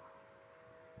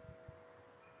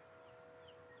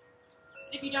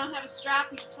 And if you don't have a strap,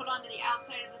 you just hold on to the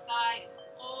outside of the thigh.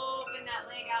 Open that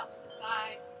leg out to the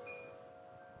side.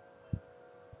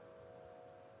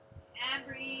 And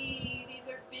breathe. These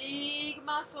are big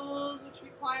muscles, which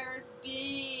requires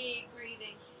big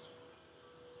breathing.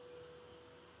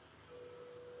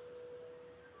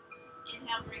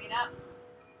 Inhale, bring it up.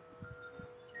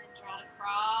 And then draw it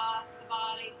across the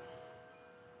body.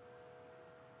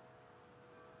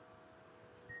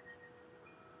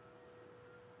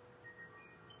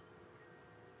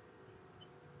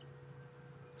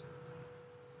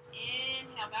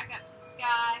 Inhale, back up to the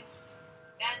sky.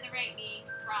 Bend the right knee,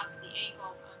 cross the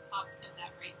ankle on top of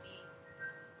that right knee.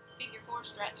 Figure 4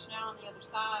 stretch now on the other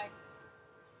side.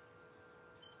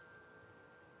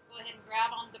 Let's go ahead and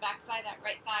grab onto the back side of that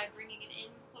right thigh, bringing it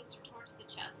in closer towards the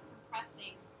chest,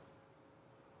 compressing.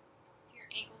 If your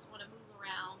ankles want to move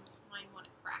around, mine want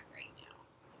to crack right now.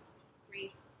 So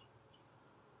breathe.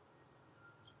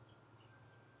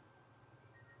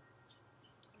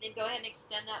 And then go ahead and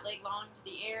extend that leg long to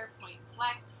the air, point and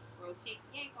flex, rotate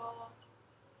the ankle.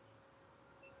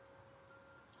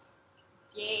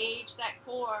 Gauge that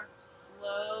core,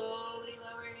 slowly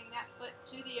lowering that foot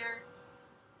to the earth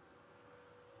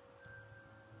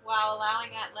while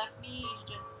allowing that left knee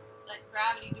to just let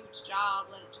gravity do its job,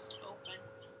 let it just open.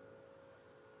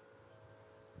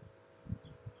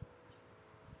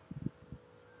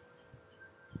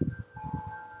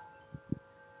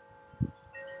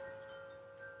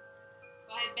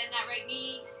 Go ahead and bend that right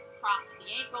knee, cross the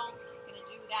ankles. You're going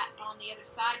to do that on the other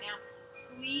side now.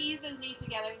 Squeeze those knees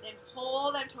together, then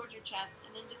pull them towards your chest,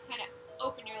 and then just kind of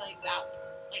open your legs out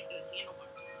like those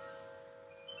handlebars.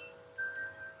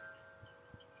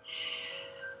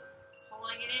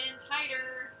 Pulling it in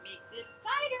tighter makes it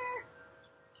tighter.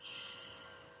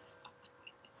 Oh my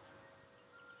goodness.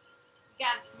 You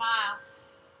gotta smile.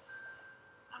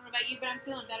 I don't know about you, but I'm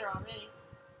feeling better already.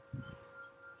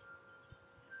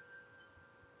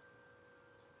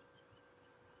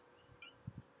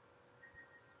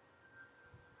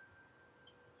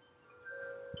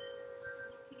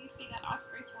 See that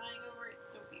osprey flying over?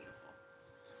 It's so beautiful.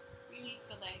 Release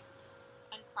the legs.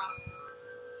 Uncross.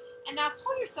 And now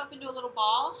pull yourself into a little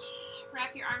ball.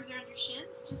 Wrap your arms around your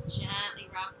shins. Just gently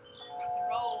rock and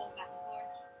roll back and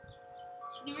forth.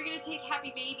 And then we're going to take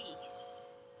happy baby.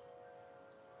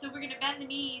 So we're going to bend the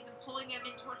knees and pulling them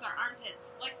in towards our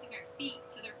armpits, flexing our feet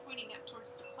so they're pointing up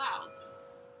towards the clouds.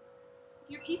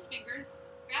 With your peace fingers,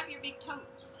 grab your big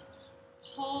toes.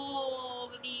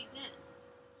 Pull the knees in.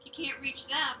 If you can't reach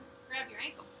them, grab your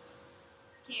ankles.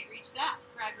 If you can't reach that,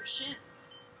 grab your shins.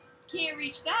 If you can't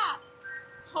reach that,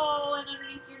 pull in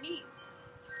underneath your knees.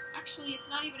 Actually, it's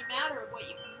not even a matter of what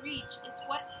you can reach, it's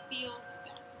what feels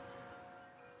best.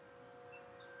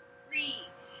 Breathe.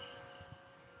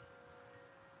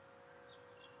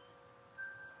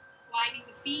 Widening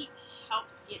the feet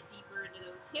helps get deeper into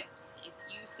those hips if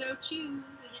you so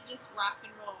choose, and then just rock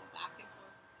and roll back and forth.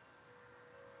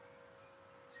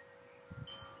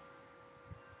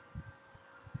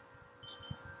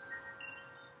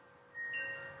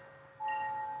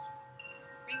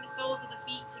 Bring the soles of the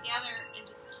feet together and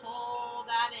just pull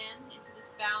that in into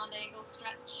this bound angle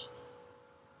stretch.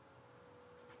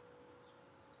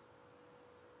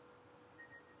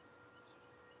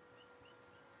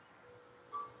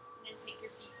 And then take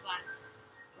your feet flat.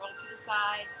 Roll to the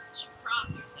side. Prop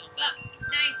yourself up.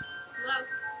 Nice and slow.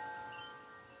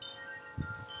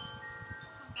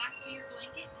 Come back to your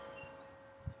blanket.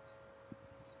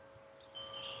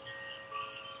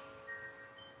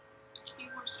 A few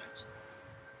more stretches.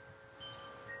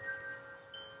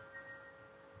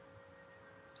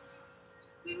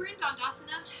 We were in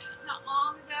Dandasana not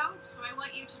long ago, so I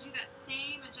want you to do that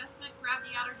same adjustment. Grab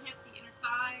the outer hip, the inner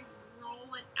thigh, roll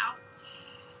it out.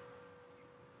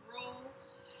 Roll.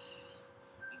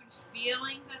 Even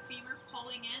feeling the femur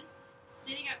pulling in.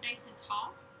 Sitting up nice and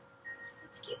tall.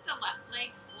 Let's keep the left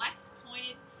leg flexed,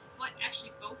 pointed foot,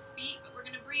 actually both feet, but we're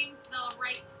going to bring the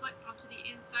right foot onto the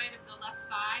inside of the left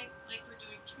thigh like we're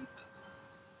doing true pose.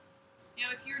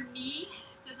 Now if your knee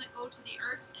doesn't go to the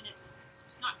earth and it's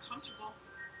not comfortable,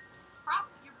 just prop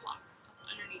your block up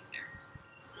underneath there.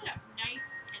 Sit up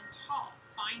nice and tall.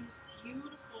 Find this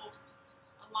beautiful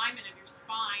alignment of your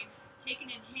spine. Take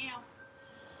an inhale.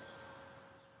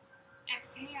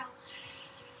 Exhale.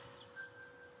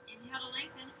 Inhale to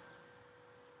lengthen.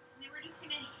 And then we're just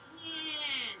going to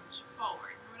hinge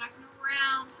forward. We're not going to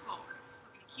round forward.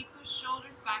 We're going to keep those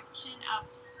shoulders back, chin up,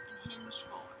 and hinge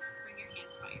forward. Bring your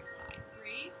hands by your side.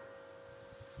 Breathe.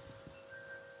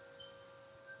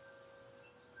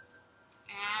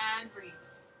 And breathe.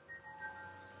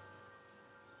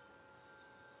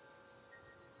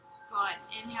 Good.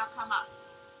 Inhale, come up.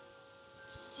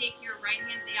 Take your right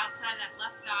hand to the outside of that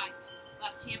left thigh,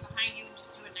 left hand behind you, and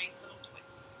just do a nice little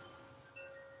twist.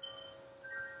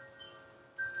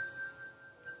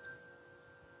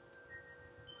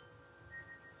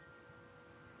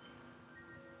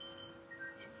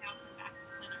 Inhale, come back to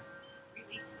center.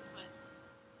 Release the foot.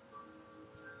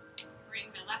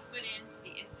 Bring the left foot into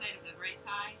the inside of the right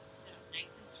thigh. Sit up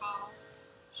nice and tall.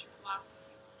 Push your block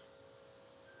if you want it.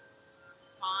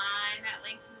 Find that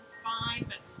length in the spine,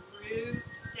 but root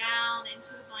down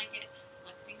into the blanket,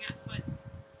 flexing that foot.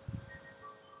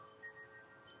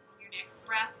 On your next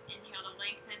breath, inhale to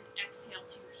lengthen, exhale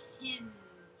to hinge.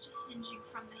 Hinging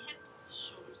from the hips,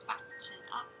 shoulders back, chin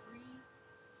up, breathe.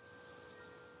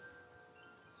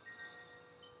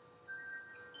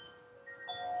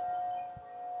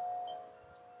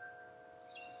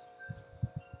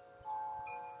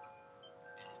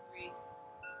 And breathe.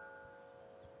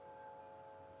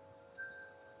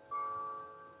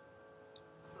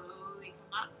 Slowly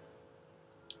come up.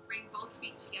 Bring both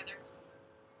feet together.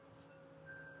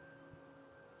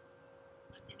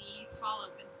 Let the knees fall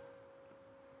open.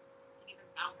 And even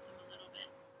bounce them a little bit.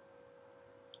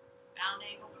 Bound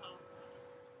angle pose.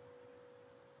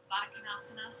 Baddha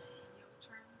Konasana in yoga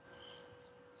terms.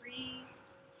 Breathe.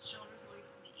 Shoulders away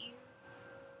from the ears.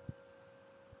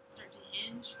 Start to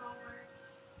hinge forward.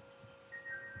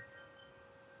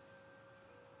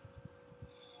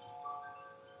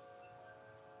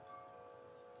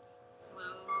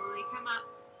 Slowly come up.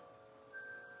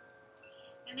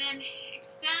 And then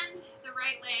extend the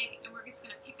right leg, and we're just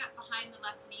going to pick up behind the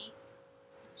left knee.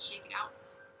 Just going to shake it out.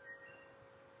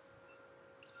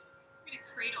 We're going to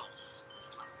cradle this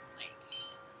left leg.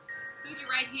 So with your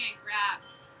right hand, grab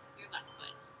your left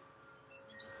foot.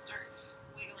 And just start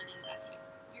wiggling in that hip.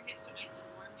 Your hips are nice and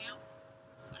warm now,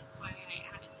 so that's why I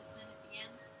added this in at the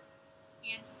end.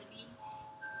 Hand to the knee.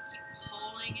 Keep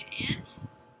pulling it in.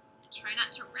 Try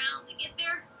not to round to get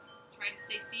there. Try to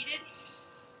stay seated.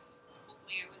 So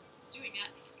hopefully I was doing that.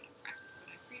 I'm going to practice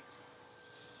what I preach.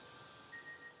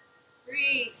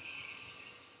 Breathe.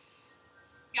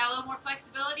 Got a little more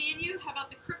flexibility in you? How about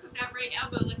the crook of that right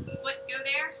elbow? Let the foot go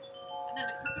there. And then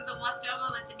the crook of the left elbow,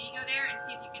 let the knee go there. And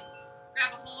see if you can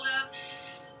grab a hold of.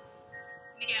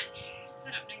 And again,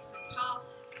 sit up nice and tall.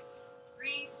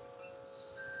 Breathe.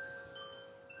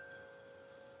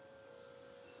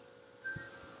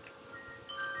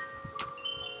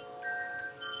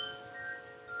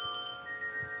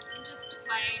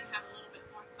 And have a little bit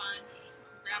more fun.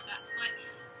 Grab that foot,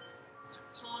 start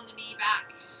pulling the knee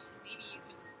back. Maybe you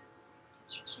can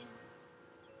touch your chin.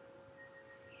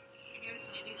 I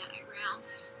notice when I do that, I round,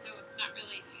 so it's not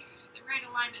really the right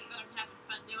alignment, but I'm having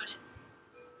fun doing it.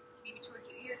 Maybe towards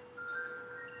your ear.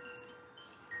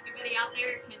 Everybody out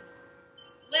there can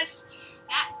lift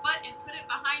that foot and put it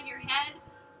behind your head.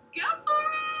 Go for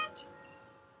it!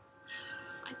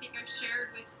 I think I've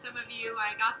shared with some of you,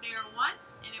 I got there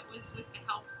once, and it was with the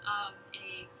help of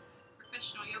a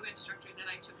professional yoga instructor that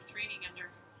I took training under.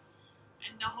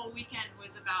 And the whole weekend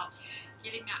was about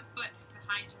getting that foot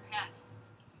behind your head.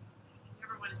 If you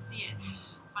ever want to see it,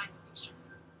 find the picture.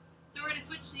 So we're going to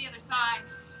switch to the other side.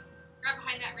 Grab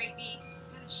behind that right knee,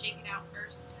 just kind of shake it out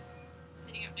first.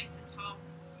 Sitting up nice and tall.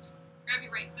 Grab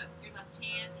your right foot with your left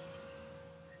hand.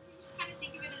 Just kind of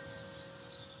think of it as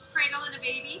cradling a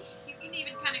baby. You can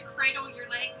even kind of cradle your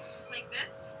leg like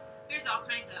this. There's all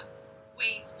kinds of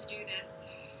ways to do this.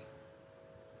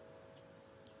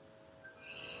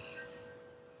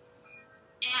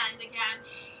 And again,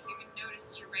 you're going to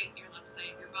notice your right and your left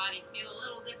side of your body feel a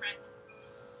little different.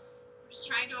 We're just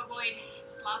trying to avoid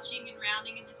slouching and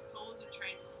rounding in this pose. We're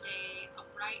trying to stay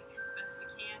upright as best we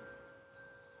can.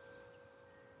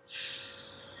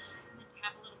 And then to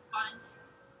have a little fun,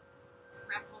 just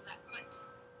grab hold of that foot.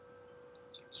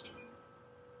 Chin.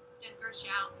 Doesn't gross you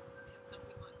out. I know some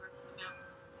people it grosses them out.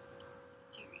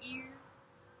 To your ear.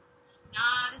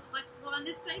 Not as flexible on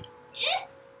this side.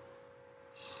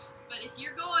 But if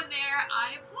you're going there,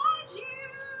 I applaud you.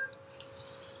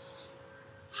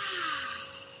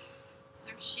 So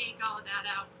shake all of that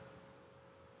out.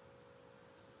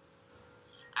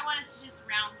 I want us to just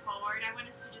round forward. I want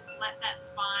us to just let that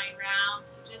spine round.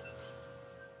 So just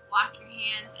walk your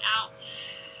hands out.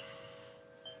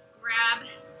 Grab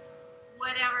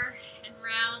whatever and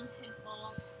round and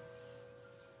fold.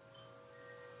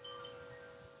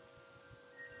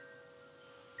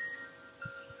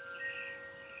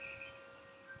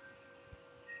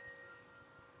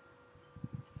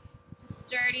 Just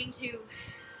starting to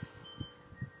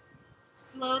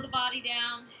slow the body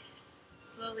down.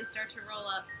 Slowly start to roll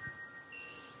up.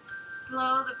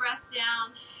 Slow the breath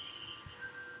down.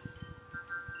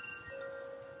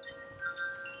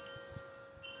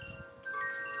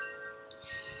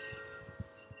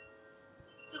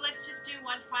 So let's just do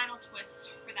one final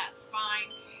twist for that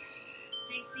spine.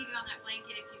 Stay seated on that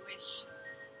blanket if you wish.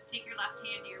 Take your left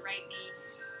hand to your right knee.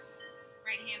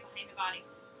 Right hand behind the body.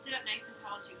 Sit up nice and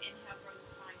tall as you inhale, grow the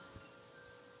spine.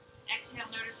 Exhale,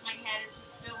 notice my head is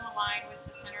just still in line with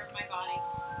the center of my body.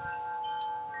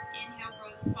 Inhale,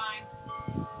 grow the spine.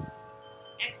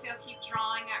 Exhale, keep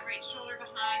drawing that right shoulder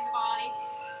behind the body.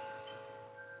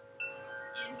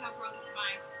 Inhale, grow the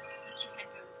spine. Let your head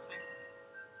go this time.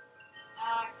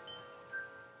 Exhale.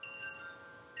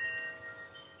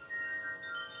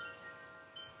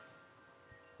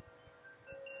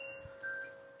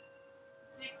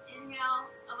 This next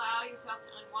inhale, allow yourself to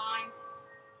unwind.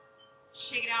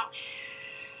 Shake it out.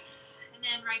 And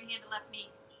then right hand to left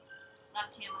knee.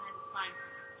 Left hand behind the spine.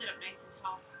 Sit up nice and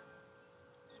tall.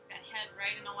 Keep that head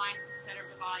right in line with the center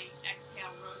of the body.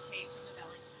 Exhale, rotate from the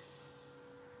belly.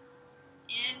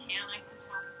 Inhale, nice and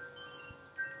tall.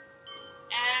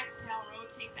 Exhale,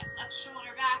 rotate that left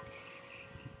shoulder back.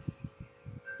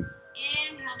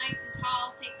 Inhale, nice and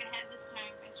tall. Take the head this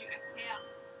time as you exhale.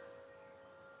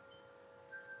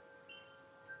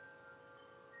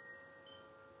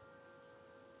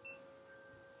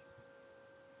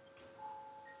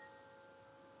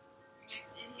 Your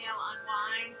next inhale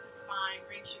unwinds the spine,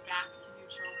 brings you back to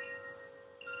neutral.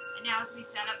 And now as we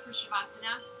set up for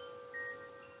Shavasana,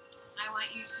 I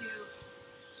want you to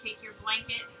take your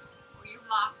blanket or your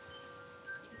blocks,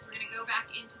 because we're going to go back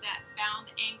into that bound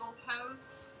angle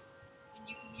pose, and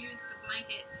you can use the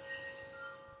blanket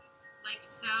like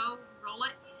so. Roll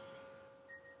it,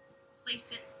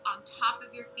 place it on top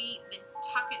of your feet, then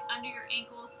tuck it under your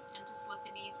ankles and just let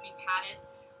the knees be padded.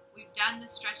 We've done the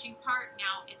stretching part,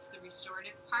 now it's the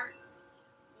restorative part.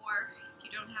 Or if you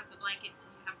don't have the blankets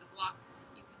and you have the blocks,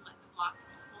 you can let the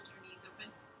blocks hold your knees open.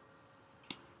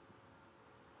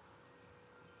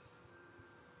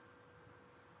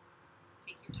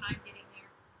 Take your time getting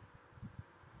there.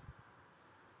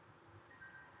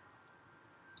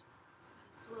 Just kind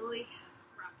of slowly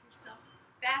rock yourself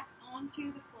back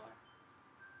onto the floor.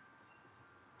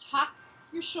 Tuck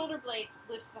your shoulder blades,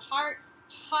 lift the heart,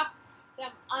 tuck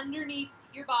them underneath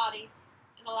your body,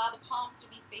 and allow the palms to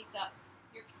be face up.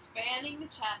 You're expanding the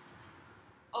chest,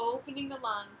 opening the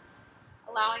lungs,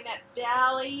 allowing that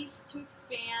belly to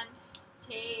expand.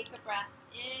 Take a breath.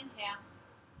 Inhale.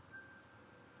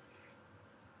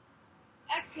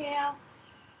 Exhale.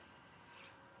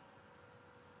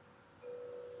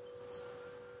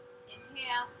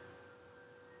 Inhale.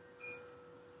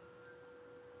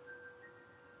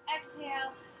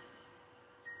 Exhale.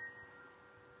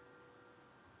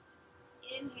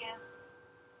 Inhale.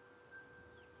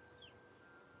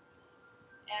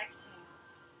 Exhale.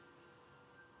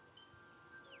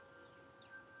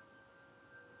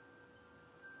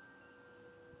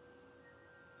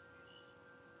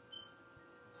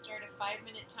 Start a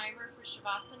 5-minute timer for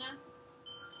Shavasana.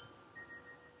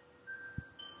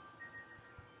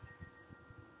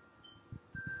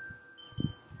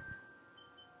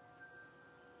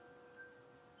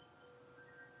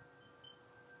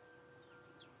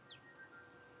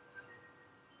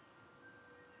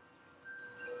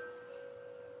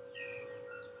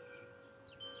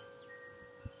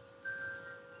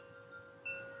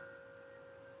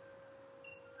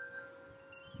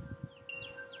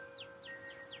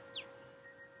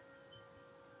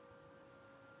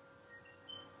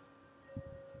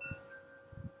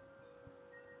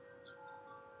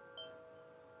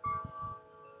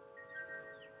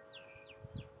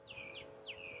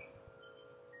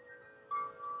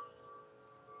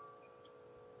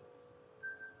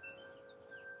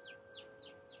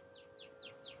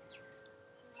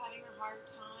 Hard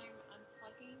time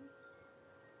unplugging,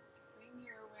 bring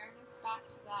your awareness back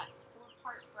to that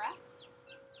 4-part breath.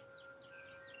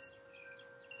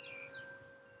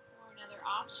 Or another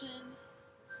option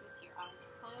is with your eyes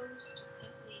closed, just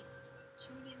simply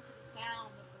tune into the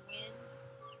sound of the wind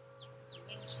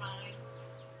chimes,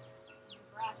 and your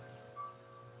breath.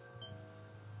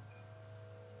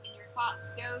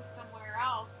 thoughts go somewhere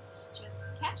else,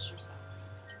 just catch yourself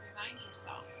and remind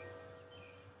yourself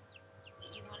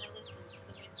that you want to listen to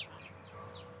the wind chimes.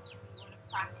 You want to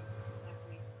practice that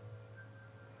breathing.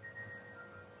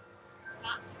 It's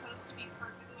not supposed to be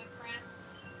perfect, my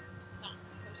friends. It's not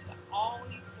supposed to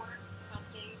always work. Some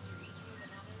days are easier than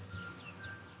others.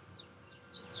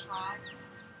 Just try.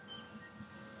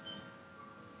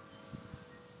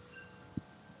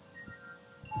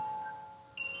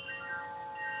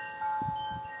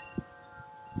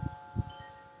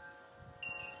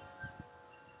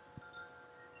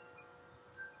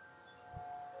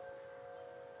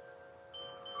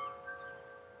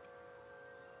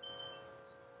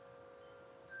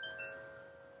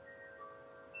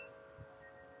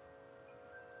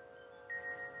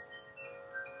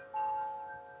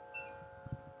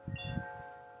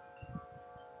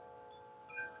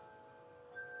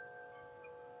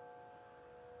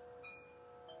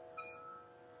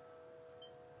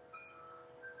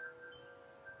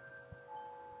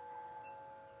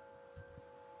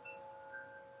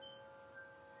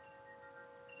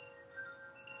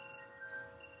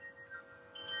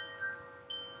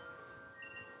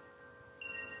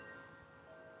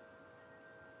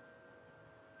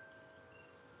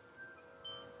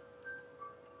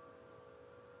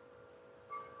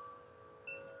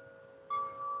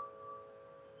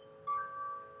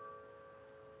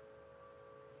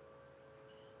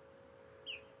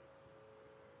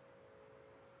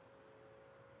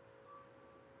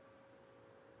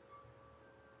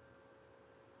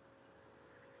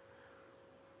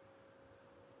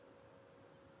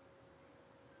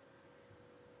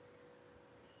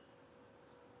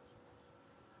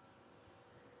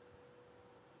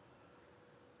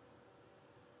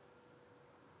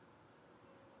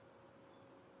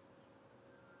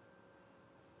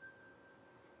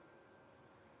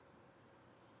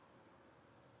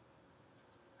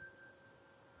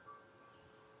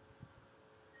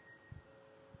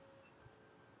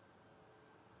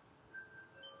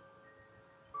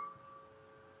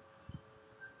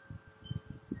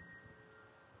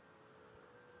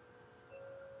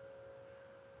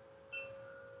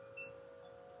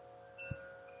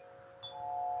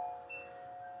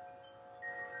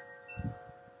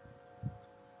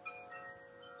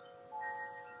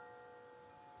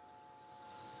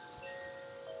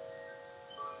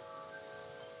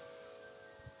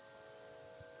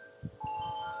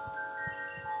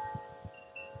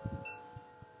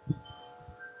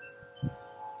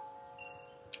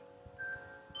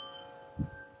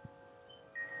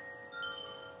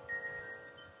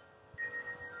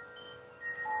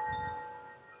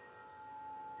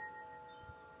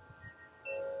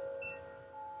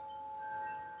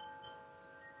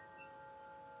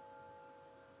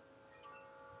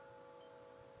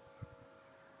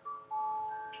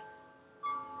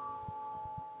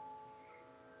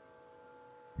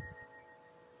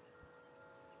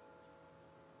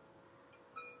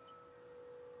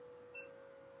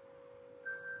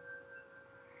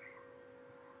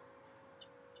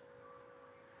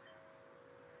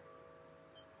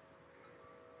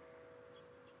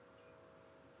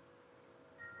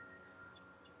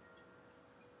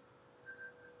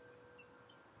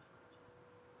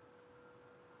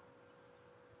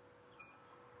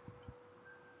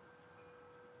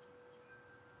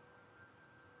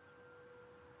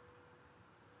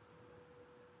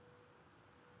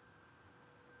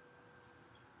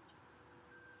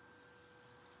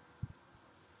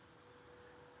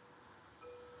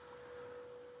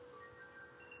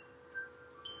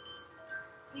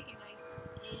 Take a nice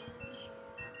inhale.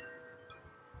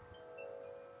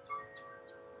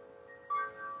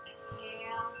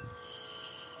 Exhale.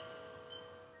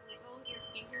 Wiggle your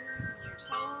fingers and your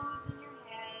toes and your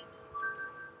head.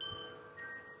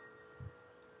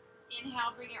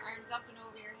 Inhale, bring your arms up and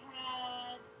over your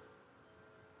head.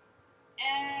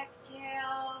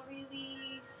 Exhale,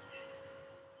 release.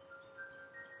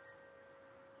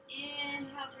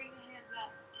 Inhale, bring the hands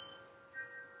up.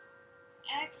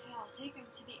 Exhale, take them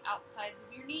to the outsides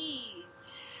of your knees.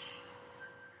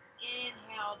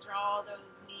 Inhale, draw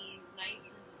those knees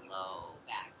nice and slow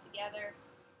back together.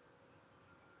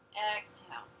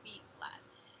 Exhale, feet flat.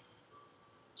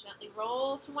 Gently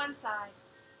roll to one side,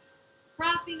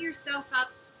 propping yourself up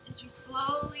as you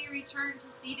slowly return to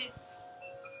seated.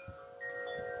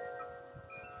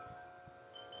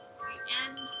 As we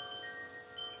end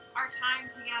our time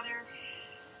together,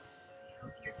 I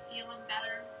hope you're feeling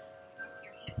better. I hope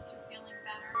your hips are feeling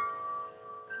better.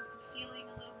 I hope you're feeling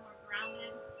a little more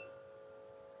grounded.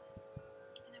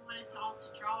 And I want us all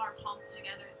to draw our palms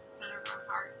together at the center of our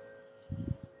heart.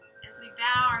 As we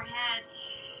bow our head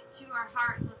to our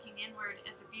heart, looking inward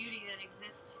at the beauty that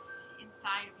exists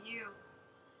inside of you.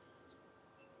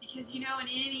 Because, you know, in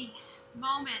any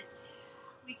moment,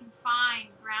 we can find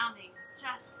grounding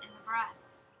just in the breath.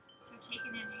 So take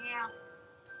an inhale.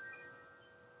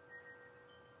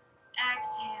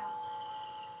 Exhale.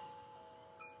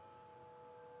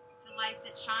 The light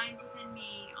that shines within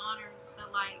me honors the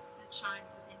light that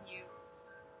shines within you.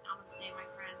 Namaste, my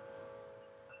friends.